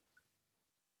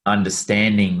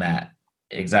understanding that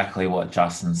exactly what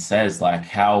Justin says, like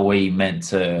how are we meant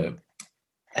to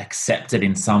accept it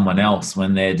in someone else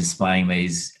when they're displaying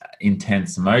these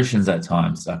intense emotions at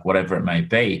times, like whatever it may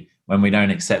be, when we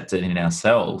don't accept it in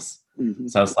ourselves. Mm-hmm.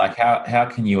 So it's like, how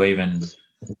can you even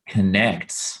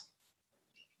connect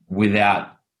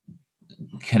without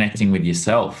connecting with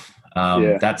yourself?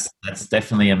 That's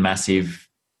definitely a massive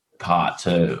part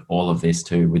to all of this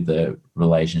too, with the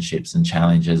relationships and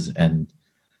challenges, and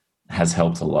has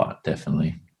helped a lot,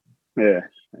 definitely. Yeah.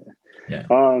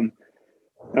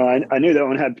 No, I knew that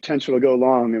one had potential to go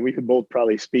long, and we could both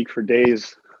probably speak for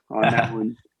days on that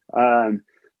one.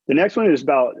 The next one is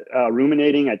about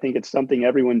ruminating. I think it's something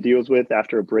everyone deals with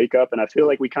after a breakup, and I feel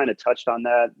like we kind of touched on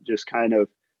that, just kind of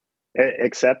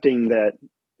accepting that,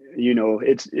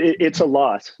 it's a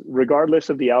loss regardless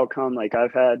of the outcome. Like,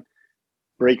 I've had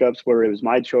breakups where it was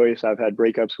my choice. I've had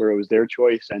breakups where it was their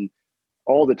choice, and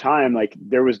all the time, like,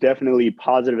 there was definitely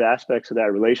positive aspects of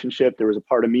that relationship. There was a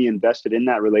part of me invested in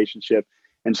that relationship.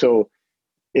 And so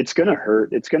it's going to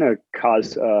hurt. It's going to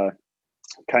cause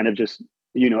kind of just,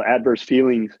 adverse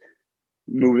feelings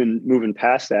moving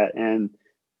past that. And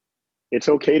it's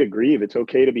okay to grieve. It's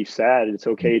okay to be sad. It's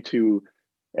okay to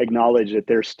acknowledge that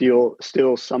there's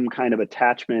still some kind of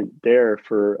attachment there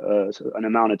for an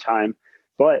amount of time.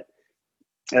 But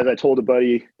as I told a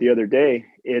buddy the other day,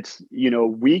 it's,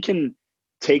 we can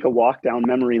take a walk down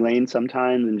memory lane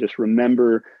sometimes and just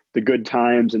remember the good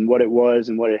times and what it was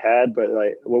and what it had, but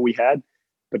like what we had,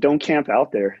 but don't camp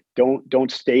out there.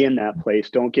 Don't stay in that place.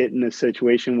 Don't get in a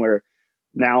situation where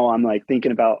now I'm like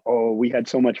thinking about, oh, we had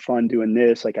so much fun doing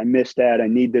this. Like, I missed that. I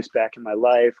need this back in my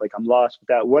life. Like, I'm lost with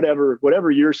that.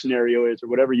 Whatever your scenario is, or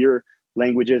whatever your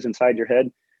language is inside your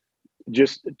head,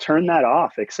 just turn that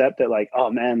off. Accept that, like, oh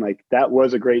man, like, that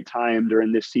was a great time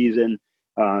during this season.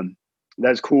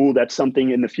 That's cool. That's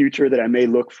something in the future that I may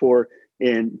look for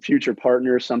in future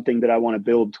partners, something that I want to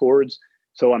build towards.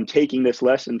 So I'm taking this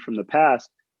lesson from the past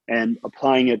and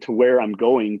applying it to where I'm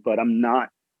going, but I'm not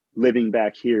living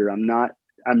back here. I'm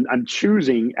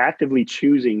actively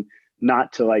choosing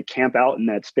not to like camp out in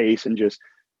that space and just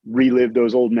relive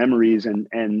those old memories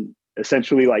and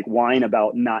essentially like whine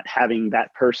about not having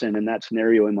that person and that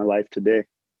scenario in my life today.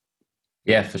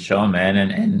 Yeah, for sure, man.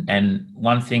 And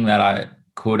one thing that I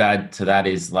could add to that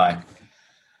is, like,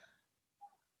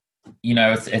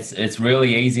 it's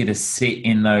really easy to sit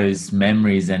in those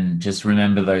memories and just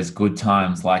remember those good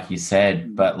times, like you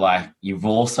said. But like, you've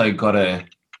also got to,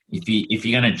 if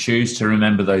you're going to choose to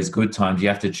remember those good times, you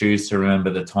have to choose to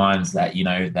remember the times that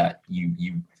that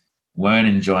you weren't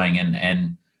enjoying,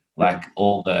 and like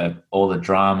all the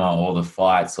drama, all the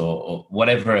fights, or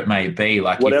whatever it may be.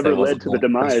 Like, whatever if there was led to the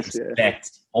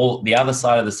demise, all the other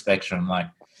side of the spectrum, like,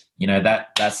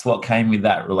 that's what came with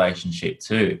that relationship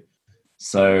too.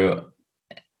 So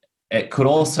it could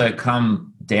also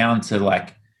come down to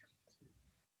like,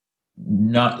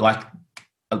 not like,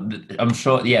 I'm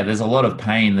sure, yeah, there's a lot of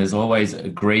pain. There's always a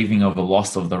grieving of a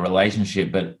loss of the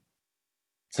relationship, but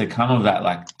to come of that,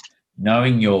 like,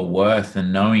 knowing your worth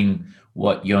and knowing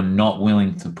what you're not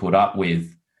willing to put up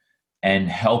with, and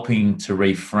helping to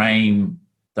reframe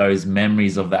those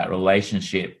memories of that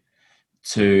relationship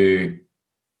to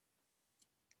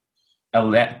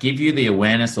give you the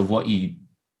awareness of what you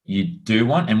do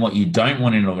want and what you don't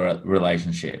want in a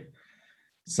relationship.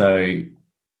 So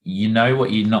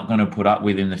what you're not going to put up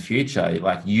with in the future.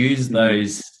 Like, use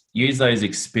those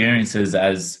experiences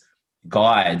as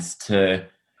guides to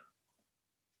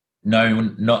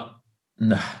know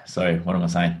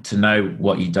to know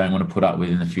what you don't want to put up with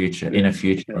in the future, in a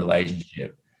future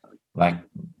relationship. Like,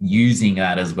 using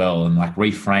that as well, and like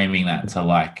reframing that to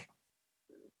like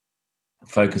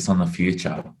focus on the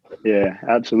future. Yeah,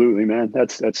 absolutely, man.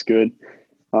 That's good.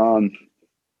 I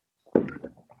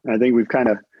think we've kind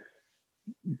of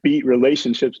beat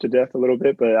relationships to death a little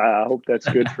bit, but I hope that's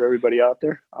good for everybody out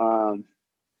there. And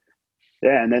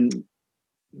then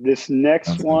this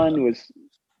next one was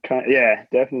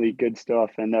definitely good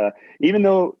stuff. And even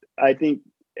though I think,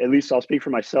 at least I'll speak for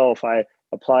myself, I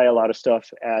apply a lot of stuff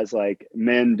as like,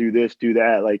 men do this, do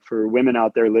that. Like, for women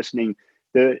out there listening,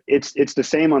 it's the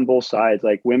same on both sides.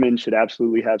 Like, women should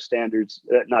absolutely have standards,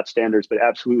 not standards, but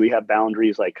absolutely have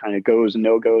boundaries, like kind of goes and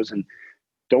no goes, and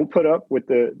don't put up with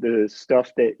the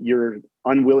stuff that you're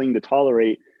unwilling to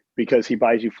tolerate because he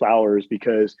buys you flowers,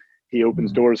 because he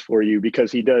opens doors for you,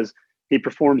 because he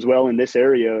performs well in this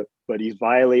area, but he's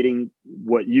violating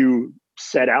what you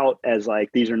set out as like,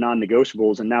 these are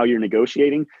non-negotiables, and now you're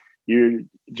negotiating. You're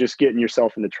just getting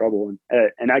yourself into trouble.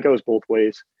 And that goes both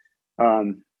ways.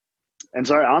 And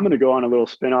sorry, I'm going to go on a little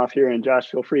spin off here, and Josh,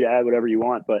 feel free to add whatever you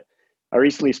want. But I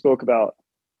recently spoke about,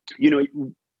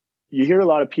 you hear a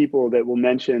lot of people that will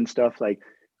mention stuff like,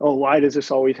 oh, why does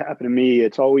this always happen to me?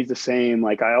 It's always the same.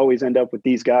 Like, I always end up with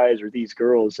these guys or these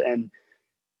girls. And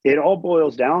it all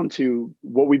boils down to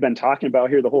what we've been talking about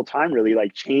here the whole time, really,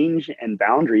 like change and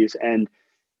boundaries. And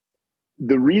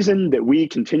the reason that we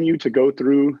continue to go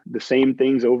through the same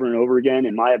things over and over again,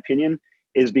 in my opinion,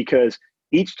 is because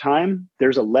each time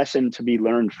there's a lesson to be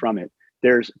learned from it.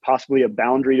 There's possibly a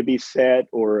boundary to be set,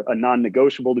 or a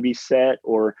non-negotiable to be set,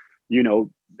 or,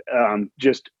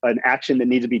 just an action that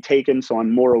needs to be taken. So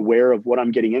I'm more aware of what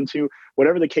I'm getting into.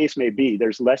 Whatever the case may be,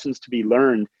 there's lessons to be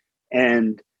learned.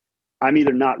 And I'm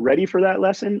either not ready for that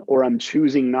lesson, or I'm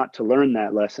choosing not to learn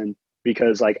that lesson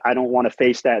because like, I don't want to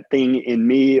face that thing in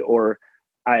me, or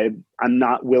I'm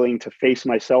not willing to face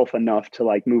myself enough to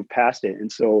like move past it.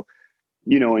 And so,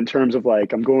 in terms of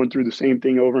like, I'm going through the same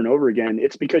thing over and over again,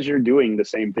 it's because you're doing the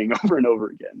same thing over and over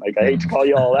again. Like, I hate to call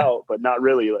you all out, but not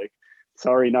really. Like,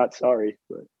 sorry, not sorry.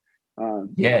 But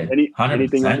yeah,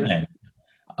 anything 100%, man.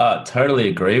 Totally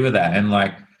agree with that. And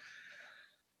like,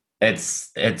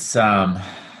 it's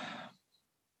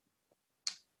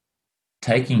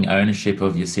taking ownership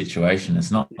of your situation. It's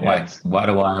not like, why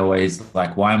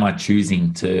am I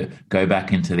choosing to go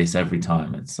back into this every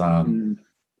time? It's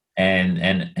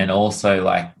and also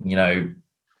like,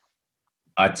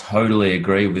 I totally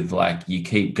agree with like, you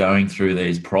keep going through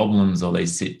these problems or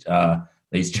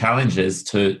these challenges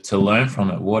to learn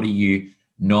from it. What are you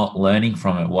not learning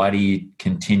from it? Why do you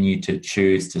continue to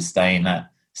choose to stay in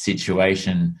that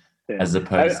situation as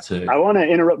opposed to... I want to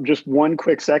interrupt just one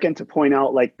quick second to point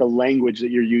out like the language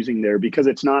that you're using there, because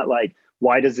it's not like,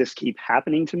 why does this keep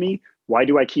happening to me? Why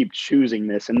do I keep choosing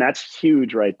this? And that's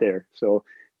huge right there. So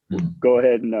go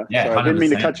ahead and sorry, I didn't mean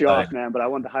to cut you off, man, but I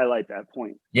wanted to highlight that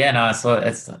point. Yeah, no, so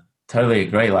it's totally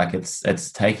agree. Like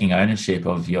it's taking ownership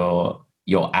of your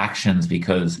actions,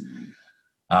 because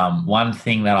one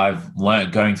thing that I've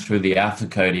learned going through the Alpha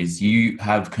Code is you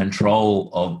have control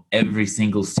of every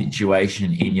single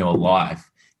situation in your life.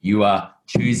 You are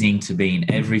choosing to be in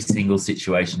every single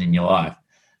situation in your life.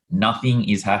 Nothing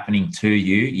is happening to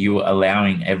you. You are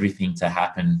allowing everything to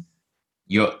happen.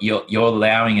 You're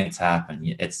allowing it to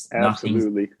happen. It's nothing's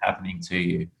happening to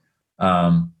you.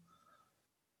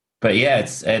 But yeah,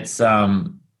 it's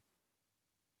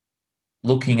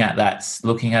looking at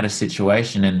a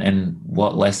situation and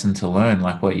what lesson to learn,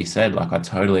 like what you said. Like, I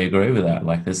totally agree with that.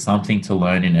 Like, there's something to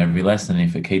learn in every lesson.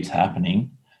 If it keeps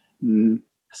happening,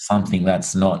 something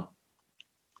that's not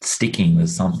sticking,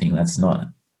 there's something that's not,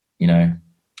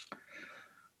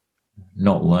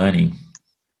 not learning.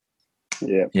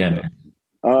 Yeah.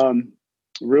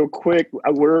 Real quick,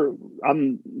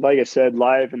 I'm like I said,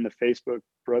 live in the Facebook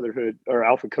Brotherhood or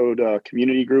Alpha Code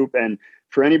community group. And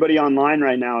for anybody online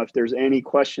right now, if there's any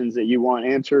questions that you want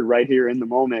answered right here in the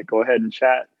moment, go ahead and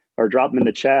chat or drop them in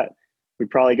the chat. We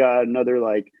probably got another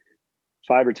like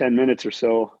 5 or 10 minutes or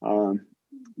so.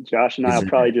 Josh and I will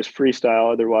probably just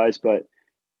freestyle otherwise, but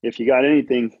if you got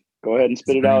anything, go ahead and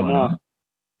spit it out now.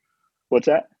 What's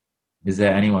that? Is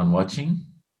there anyone watching?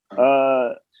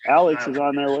 Alex is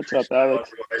on there. What's up, Alex?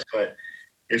 But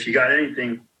if you got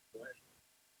anything.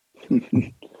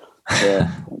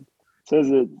 Yeah.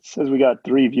 It says we got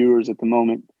 3 viewers at the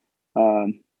moment.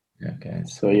 Okay.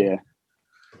 So yeah.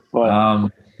 But,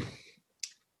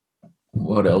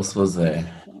 what else was there?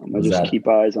 I'll just keep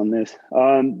eyes on this.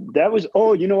 That was,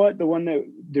 you know what? The one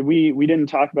that we didn't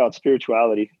talk about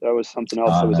spirituality. That was something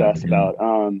else that was asked about.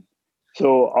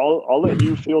 So I'll let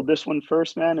you field this one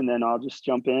first, man, and then I'll just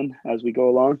jump in as we go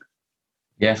along.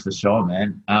 Yeah, for sure,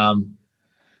 man. I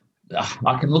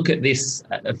can look at this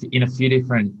in a few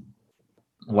different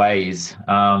ways.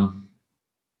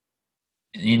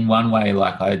 In one way,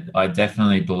 like I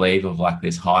definitely believe of like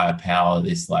this higher power,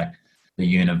 this like the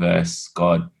universe,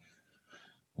 God,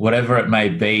 whatever it may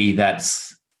be,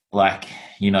 that's like,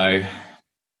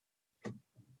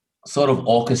 sort of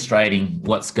orchestrating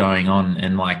what's going on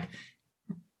and like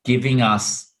giving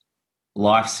us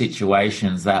life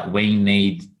situations that we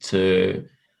need to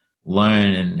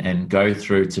learn and go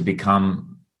through to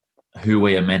become who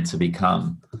we are meant to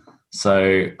become.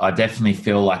 So I definitely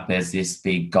feel like there's this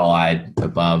big guide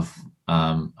above,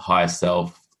 higher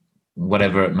self,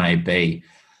 whatever it may be.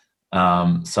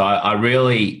 So I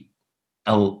really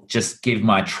I'll just give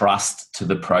my trust to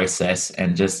the process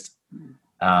and just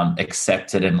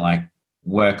accept it and like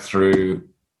work through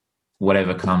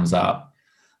whatever comes up.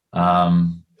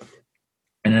 And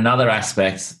another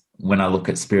aspect when I look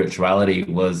at spirituality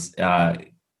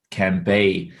can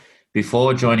be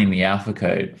before joining the Alpha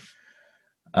Code,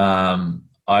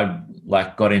 I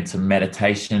like got into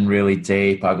meditation really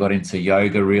deep. I got into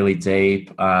yoga really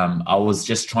deep. I was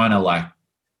just trying to like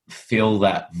fill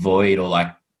that void or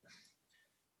like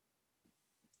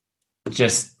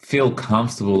just feel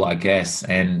comfortable, I guess,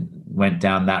 and went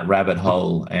down that rabbit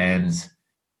hole. And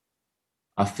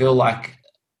I feel like,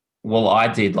 well, I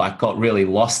did like got really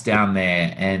lost down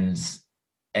there, and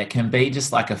it can be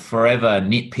just like a forever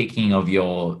nitpicking of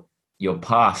your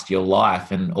past, your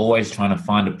life, and always trying to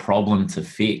find a problem to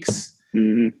fix,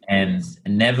 and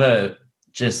never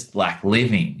just like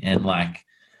living and like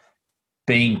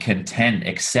being content,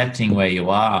 accepting where you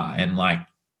are, and like,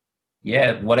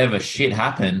 yeah, whatever shit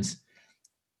happens,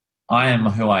 I am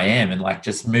who I am, and like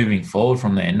just moving forward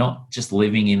from there, not just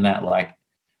living in that like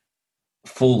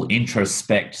full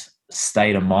introspect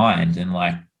state of mind and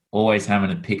like always having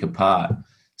to pick apart.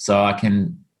 So I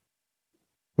can,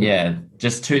 yeah,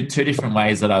 just two different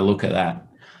ways that I look at that.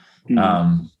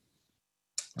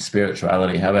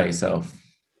 Spirituality. How about yourself?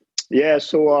 Yeah.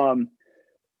 So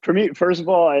for me, first of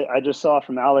all, I just saw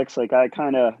from Alex, like I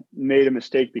kind of made a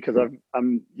mistake because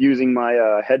I'm using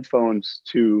my headphones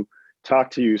to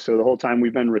talk to you. So the whole time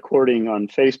we've been recording on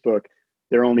Facebook,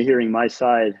 they're only hearing my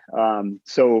side.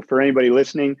 So for anybody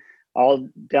listening, I'll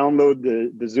download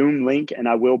the Zoom link and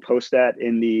I will post that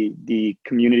in the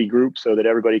community group so that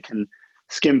everybody can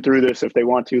skim through this if they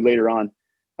want to later on.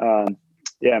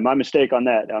 Yeah, my mistake on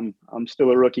that. I'm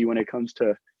still a rookie when it comes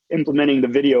to implementing the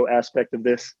video aspect of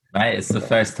this. Mate, it's the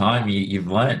first time you've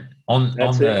learned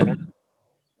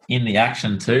in the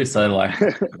action too. So like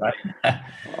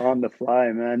on the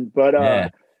fly, man. But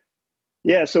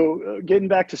yeah. So getting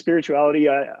back to spirituality,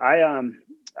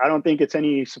 I don't think it's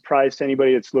any surprise to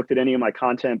anybody that's looked at any of my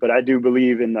content, but I do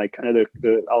believe in like kind of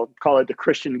the I'll call it the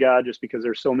Christian God, just because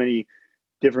there's so many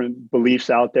different beliefs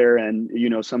out there. And, you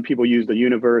know, some people use the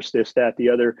universe, this, that, the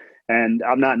other, and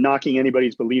I'm not knocking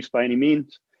anybody's beliefs by any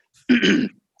means.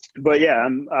 But yeah,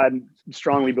 I'm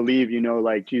strongly believe, you know,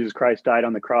 like Jesus Christ died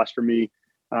on the cross for me.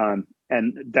 And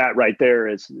that right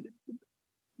there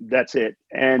that's it.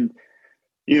 And,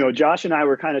 you know, Josh and I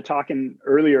were kind of talking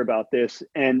earlier about this,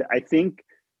 and I think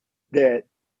that,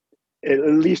 at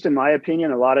least in my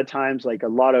opinion, a lot of times, like a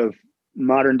lot of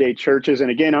modern day churches, and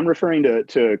again, I'm referring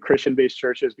to Christian-based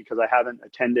churches because I haven't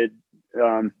attended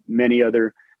many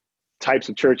other types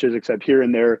of churches except here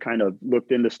and there, kind of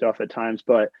looked into stuff at times,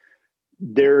 but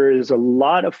there is a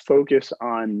lot of focus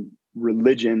on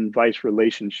religion vice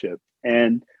relationship.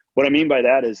 And what I mean by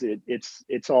that is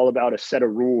it's all about a set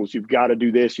of rules. You've got to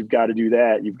do this, you've got to do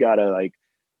that, you've got to, like,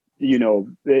 you know,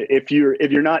 if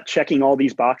you're not checking all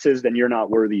these boxes, then you're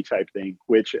not worthy type thing,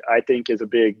 which I think is a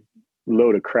big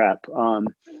load of crap.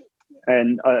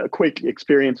 And a quick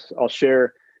experience I'll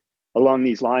share along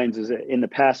these lines is that in the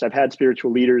past, I've had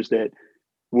spiritual leaders that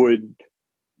would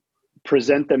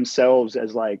present themselves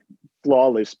as like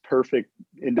flawless, perfect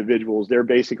individuals. They're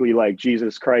basically like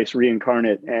Jesus Christ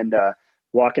reincarnate and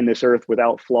walking this earth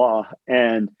without flaw.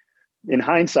 And in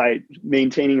hindsight,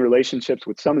 maintaining relationships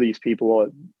with some of these people,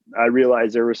 I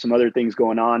realized there were some other things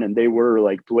going on, and they were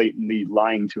like blatantly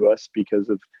lying to us because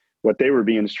of what they were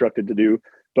being instructed to do.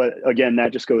 But again,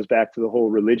 that just goes back to the whole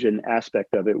religion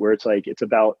aspect of it, where it's like, it's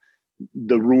about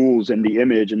the rules and the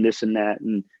image and this and that.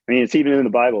 And I mean, it's even in the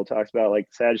Bible, it talks about like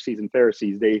Sadducees and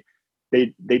Pharisees. They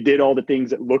did all the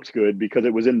things that looked good because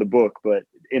it was in the book, but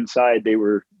inside they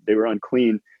were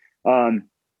unclean.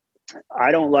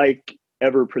 I don't like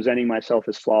ever presenting myself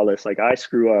as flawless. Like, I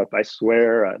screw up, I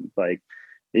swear. Like,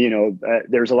 you know,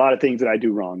 there's a lot of things that I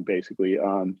do wrong, basically,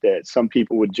 that some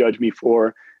people would judge me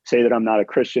for, say that I'm not a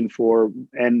Christian for,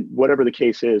 and whatever the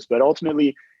case is. But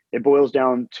ultimately, it boils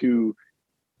down to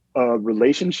a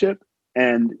relationship.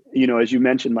 And, you know, as you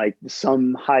mentioned, like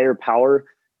some higher power,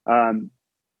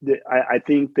 I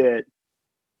think that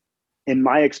in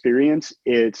my experience,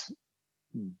 it's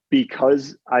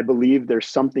because I believe there's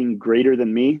something greater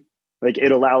than me. Like,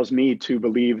 it allows me to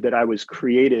believe that I was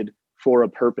created for a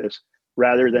purpose,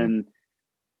 rather than,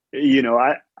 you know,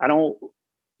 I don't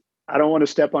want to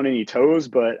step on any toes,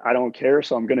 but I don't care,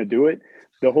 so I'm going to do it.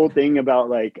 The whole thing about,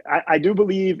 like, I do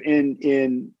believe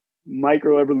in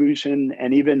microevolution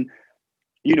and even,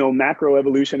 you know,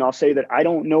 macroevolution. I'll say that I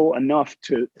don't know enough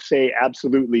to say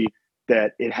absolutely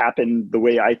that it happened the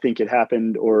way I think it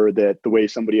happened, or that the way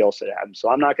somebody else said it happened. So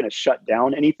I'm not going to shut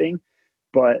down anything,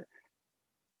 but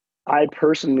I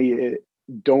personally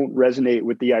don't resonate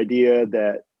with the idea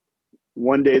that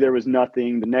one day there was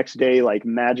nothing, the next day, like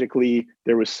magically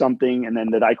there was something, and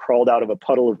then that I crawled out of a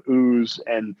puddle of ooze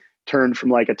and turned from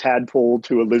like a tadpole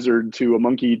to a lizard to a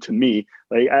monkey to me.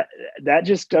 Like that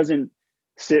just doesn't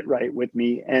sit right with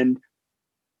me. And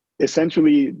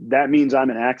essentially that means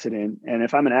I'm an accident. And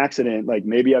if I'm an accident, like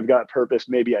maybe I've got purpose,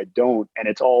 maybe I don't. And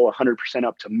it's all 100%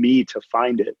 up to me to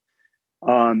find it.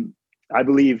 I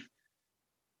believe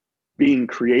being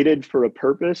created for a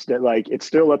purpose, that like it's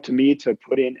still up to me to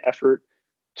put in effort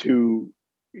to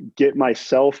get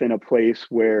myself in a place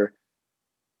where,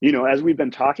 you know, as we've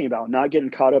been talking about, not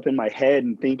getting caught up in my head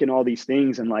and thinking all these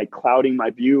things and like clouding my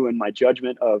view and my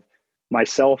judgment of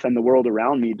myself and the world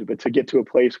around me, but to get to a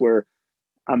place where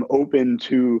I'm open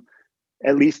to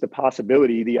at least the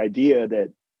possibility, the idea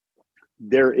that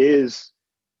there is,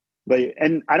 like,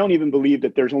 and I don't even believe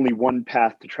that there's only one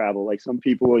path to travel. Like some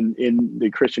people in the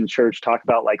Christian church talk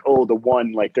about like, oh, the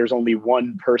one, like there's only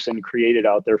one person created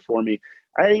out there for me.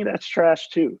 I think that's trash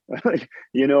too.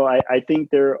 You know, I think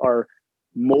there are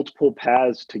multiple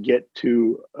paths to get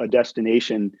to a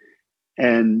destination,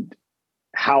 and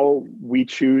how we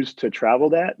choose to travel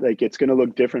that, like it's going to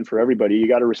look different for everybody. You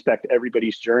got to respect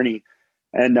everybody's journey.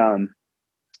 And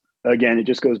again, it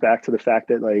just goes back to the fact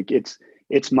that like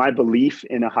it's my belief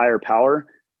in a higher power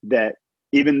that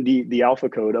even the Alpha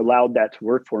Code allowed that to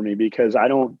work for me, because I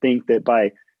don't think that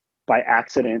by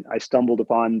accident I stumbled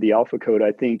upon the Alpha Code.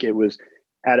 I think it was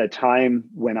at a time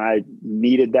when I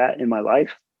needed that in my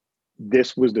life.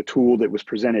 This was the tool that was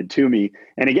presented to me.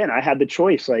 And again, I had the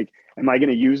choice, like, am I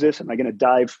going to use this? Am I going to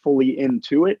dive fully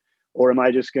into it? Or am I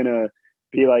just going to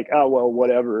be like, oh, well,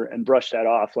 whatever, and brush that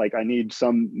off? Like I need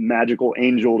some magical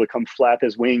angel to come flap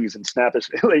his wings and snap his,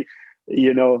 like,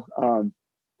 you know,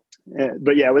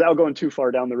 but yeah, without going too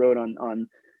far down the road on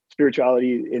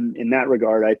spirituality in that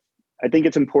regard, I think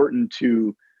it's important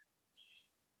to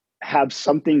have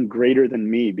something greater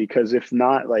than me, because if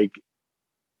not, like,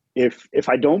 if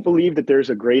I don't believe that there's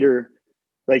a greater,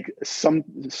 like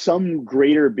some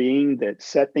greater being that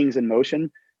set things in motion,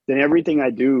 then everything I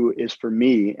do is for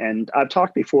me. And I've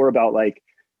talked before about like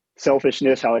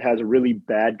selfishness, how it has a really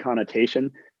bad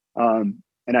connotation.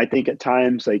 And I think at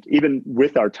times, like even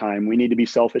with our time, we need to be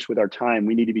selfish with our time.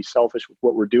 We need to be selfish with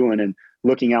what we're doing and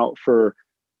looking out for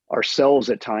ourselves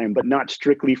at time, but not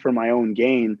strictly for my own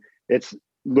gain. It's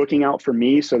looking out for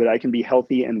me so that I can be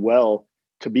healthy and well,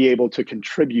 to be able to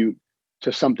contribute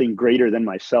to something greater than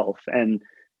myself. And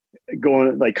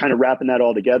going, like, kind of wrapping that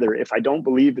all together, if I don't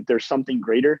believe that there's something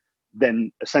greater,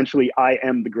 then essentially I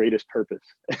am the greatest purpose.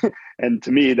 And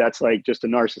to me, that's like just a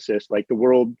narcissist. Like the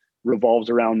world revolves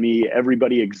around me.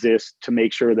 Everybody exists to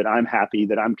make sure that I'm happy,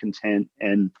 that I'm content.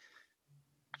 And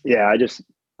yeah,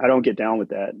 I don't get down with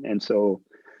that. And so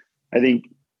I think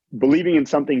believing in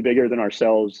something bigger than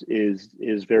ourselves is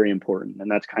very important.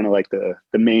 And that's kind of like the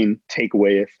main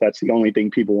takeaway, if that's the only thing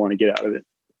people want to get out of it.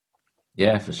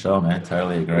 Yeah, for sure, man.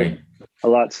 Totally agree. A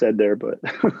lot said there, but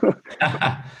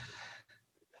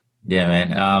yeah,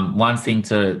 man. One thing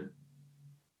to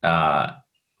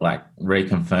like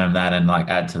reconfirm that and like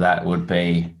add to that would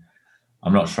be,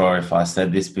 I'm not sure if I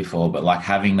said this before, but like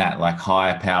having that like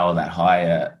higher power, that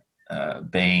higher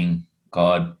being,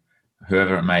 God,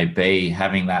 whoever it may be,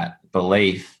 having that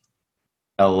belief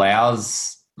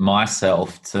allows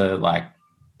myself to like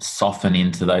soften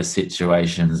into those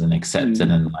situations and accept it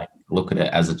and like look at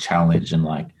it as a challenge and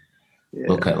like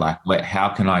look at like, how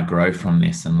can I grow from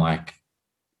this? And like,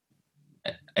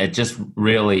 it just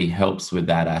really helps with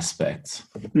that aspect.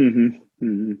 And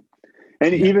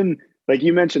even like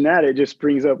you mentioned that, it just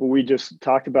brings up what we just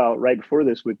talked about right before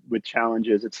this with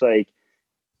challenges. It's like,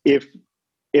 if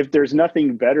there's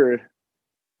nothing better,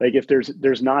 like if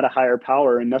there's not a higher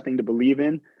power and nothing to believe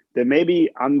in, then maybe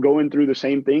I'm going through the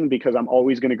same thing because I'm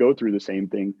always going to go through the same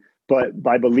thing. But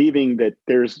by believing that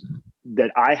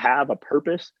that I have a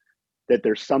purpose, that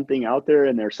there's something out there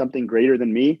and there's something greater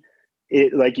than me,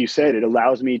 it, like you said, it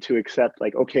allows me to accept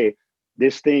like, okay,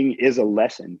 this thing is a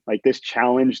lesson, like this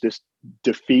challenge, this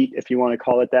defeat, if you want to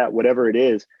call it that, whatever it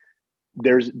is,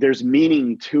 there's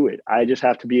meaning to it. I just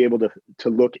have to be able to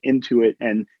look into it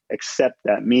and accept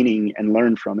that meaning and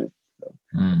learn from it. So.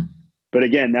 But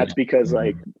again, that's because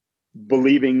like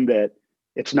believing that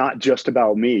it's not just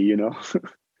about me, you know?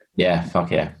 Yeah.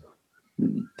 Fuck yeah.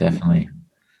 Definitely.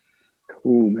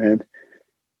 Cool, man.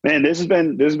 Man, this has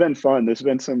been fun. This has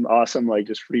been some awesome, like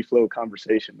just free flow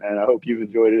conversation, man. I hope you've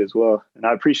enjoyed it as well. And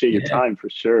I appreciate your time for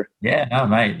sure. Yeah, no,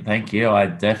 mate. Thank you. I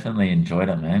definitely enjoyed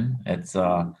it, man. It's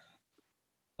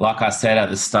like I said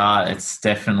at the start, it's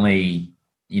definitely,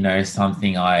 you know,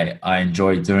 something I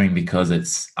enjoy doing because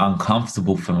it's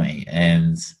uncomfortable for me.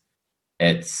 And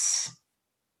it's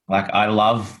like I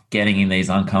love getting in these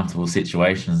uncomfortable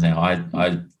situations now.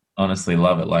 I honestly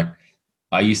love it. Like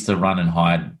I used to run and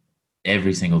hide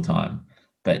every single time,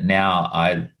 but now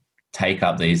I take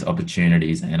up these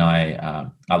opportunities and I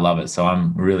love it. So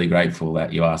I'm really grateful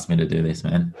that you asked me to do this,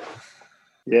 man.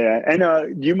 Yeah. And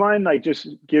do you mind like just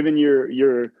giving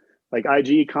your like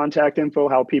IG contact info,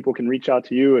 how people can reach out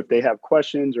to you if they have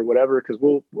questions or whatever? Because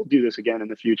we'll do this again in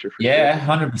the future. For sure.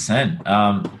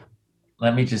 100%.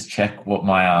 Let me just check what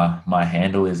my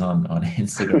handle is on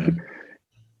Instagram.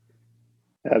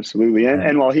 Absolutely.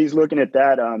 And while he's looking at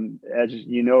that, as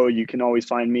you know, you can always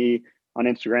find me on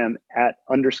Instagram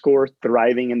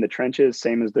 @_thriving in the trenches,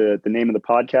 same as the name of the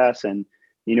podcast. And,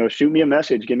 you know, shoot me a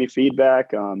message, give me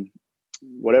feedback,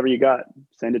 whatever you got,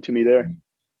 send it to me there.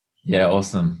 Yeah,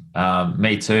 awesome.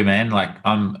 Me too, man. Like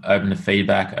I'm open to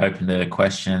feedback, open to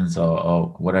questions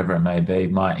or whatever it may be.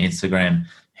 My Instagram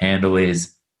handle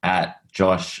is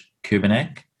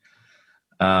 @JoshKubinek.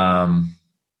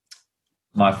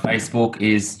 My Facebook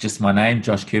is just my name,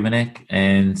 Josh Kubinek,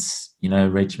 and, you know,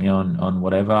 reach me on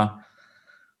whatever.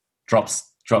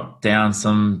 Drop down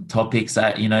some topics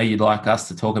that, you know, you'd like us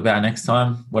to talk about next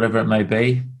time, whatever it may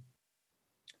be.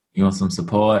 You want some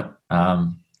support,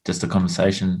 just a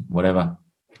conversation, whatever.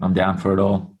 I'm down for it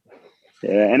all.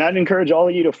 Yeah, and I'd encourage all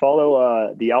of you to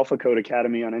follow the Alpha Code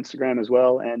Academy on Instagram as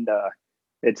well. And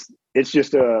it's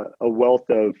just a wealth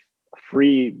of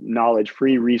free knowledge,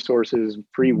 free resources,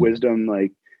 free wisdom.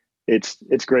 Like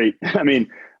it's great. I mean,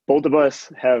 both of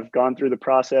us have gone through the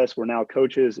process. We're now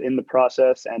coaches in the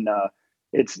process, and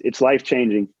it's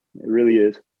life-changing. It really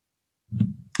is.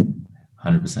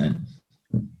 100%.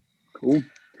 Cool.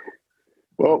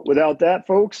 Well, without that,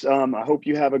 folks, I hope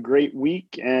you have a great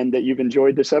week and that you've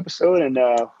enjoyed this episode, and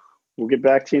we'll get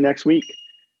back to you next week.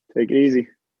 Take it easy.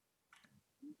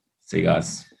 See you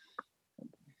guys.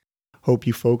 Hope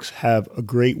you folks have a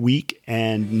great week,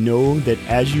 and know that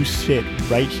as you sit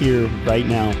right here, right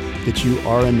now, that you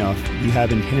are enough. You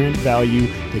have inherent value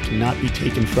that cannot be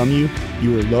taken from you.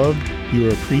 You are loved, you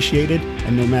are appreciated,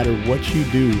 and no matter what you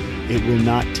do, it will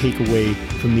not take away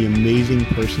from the amazing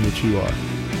person that you are.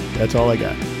 That's all I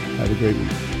got. Have a great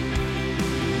week.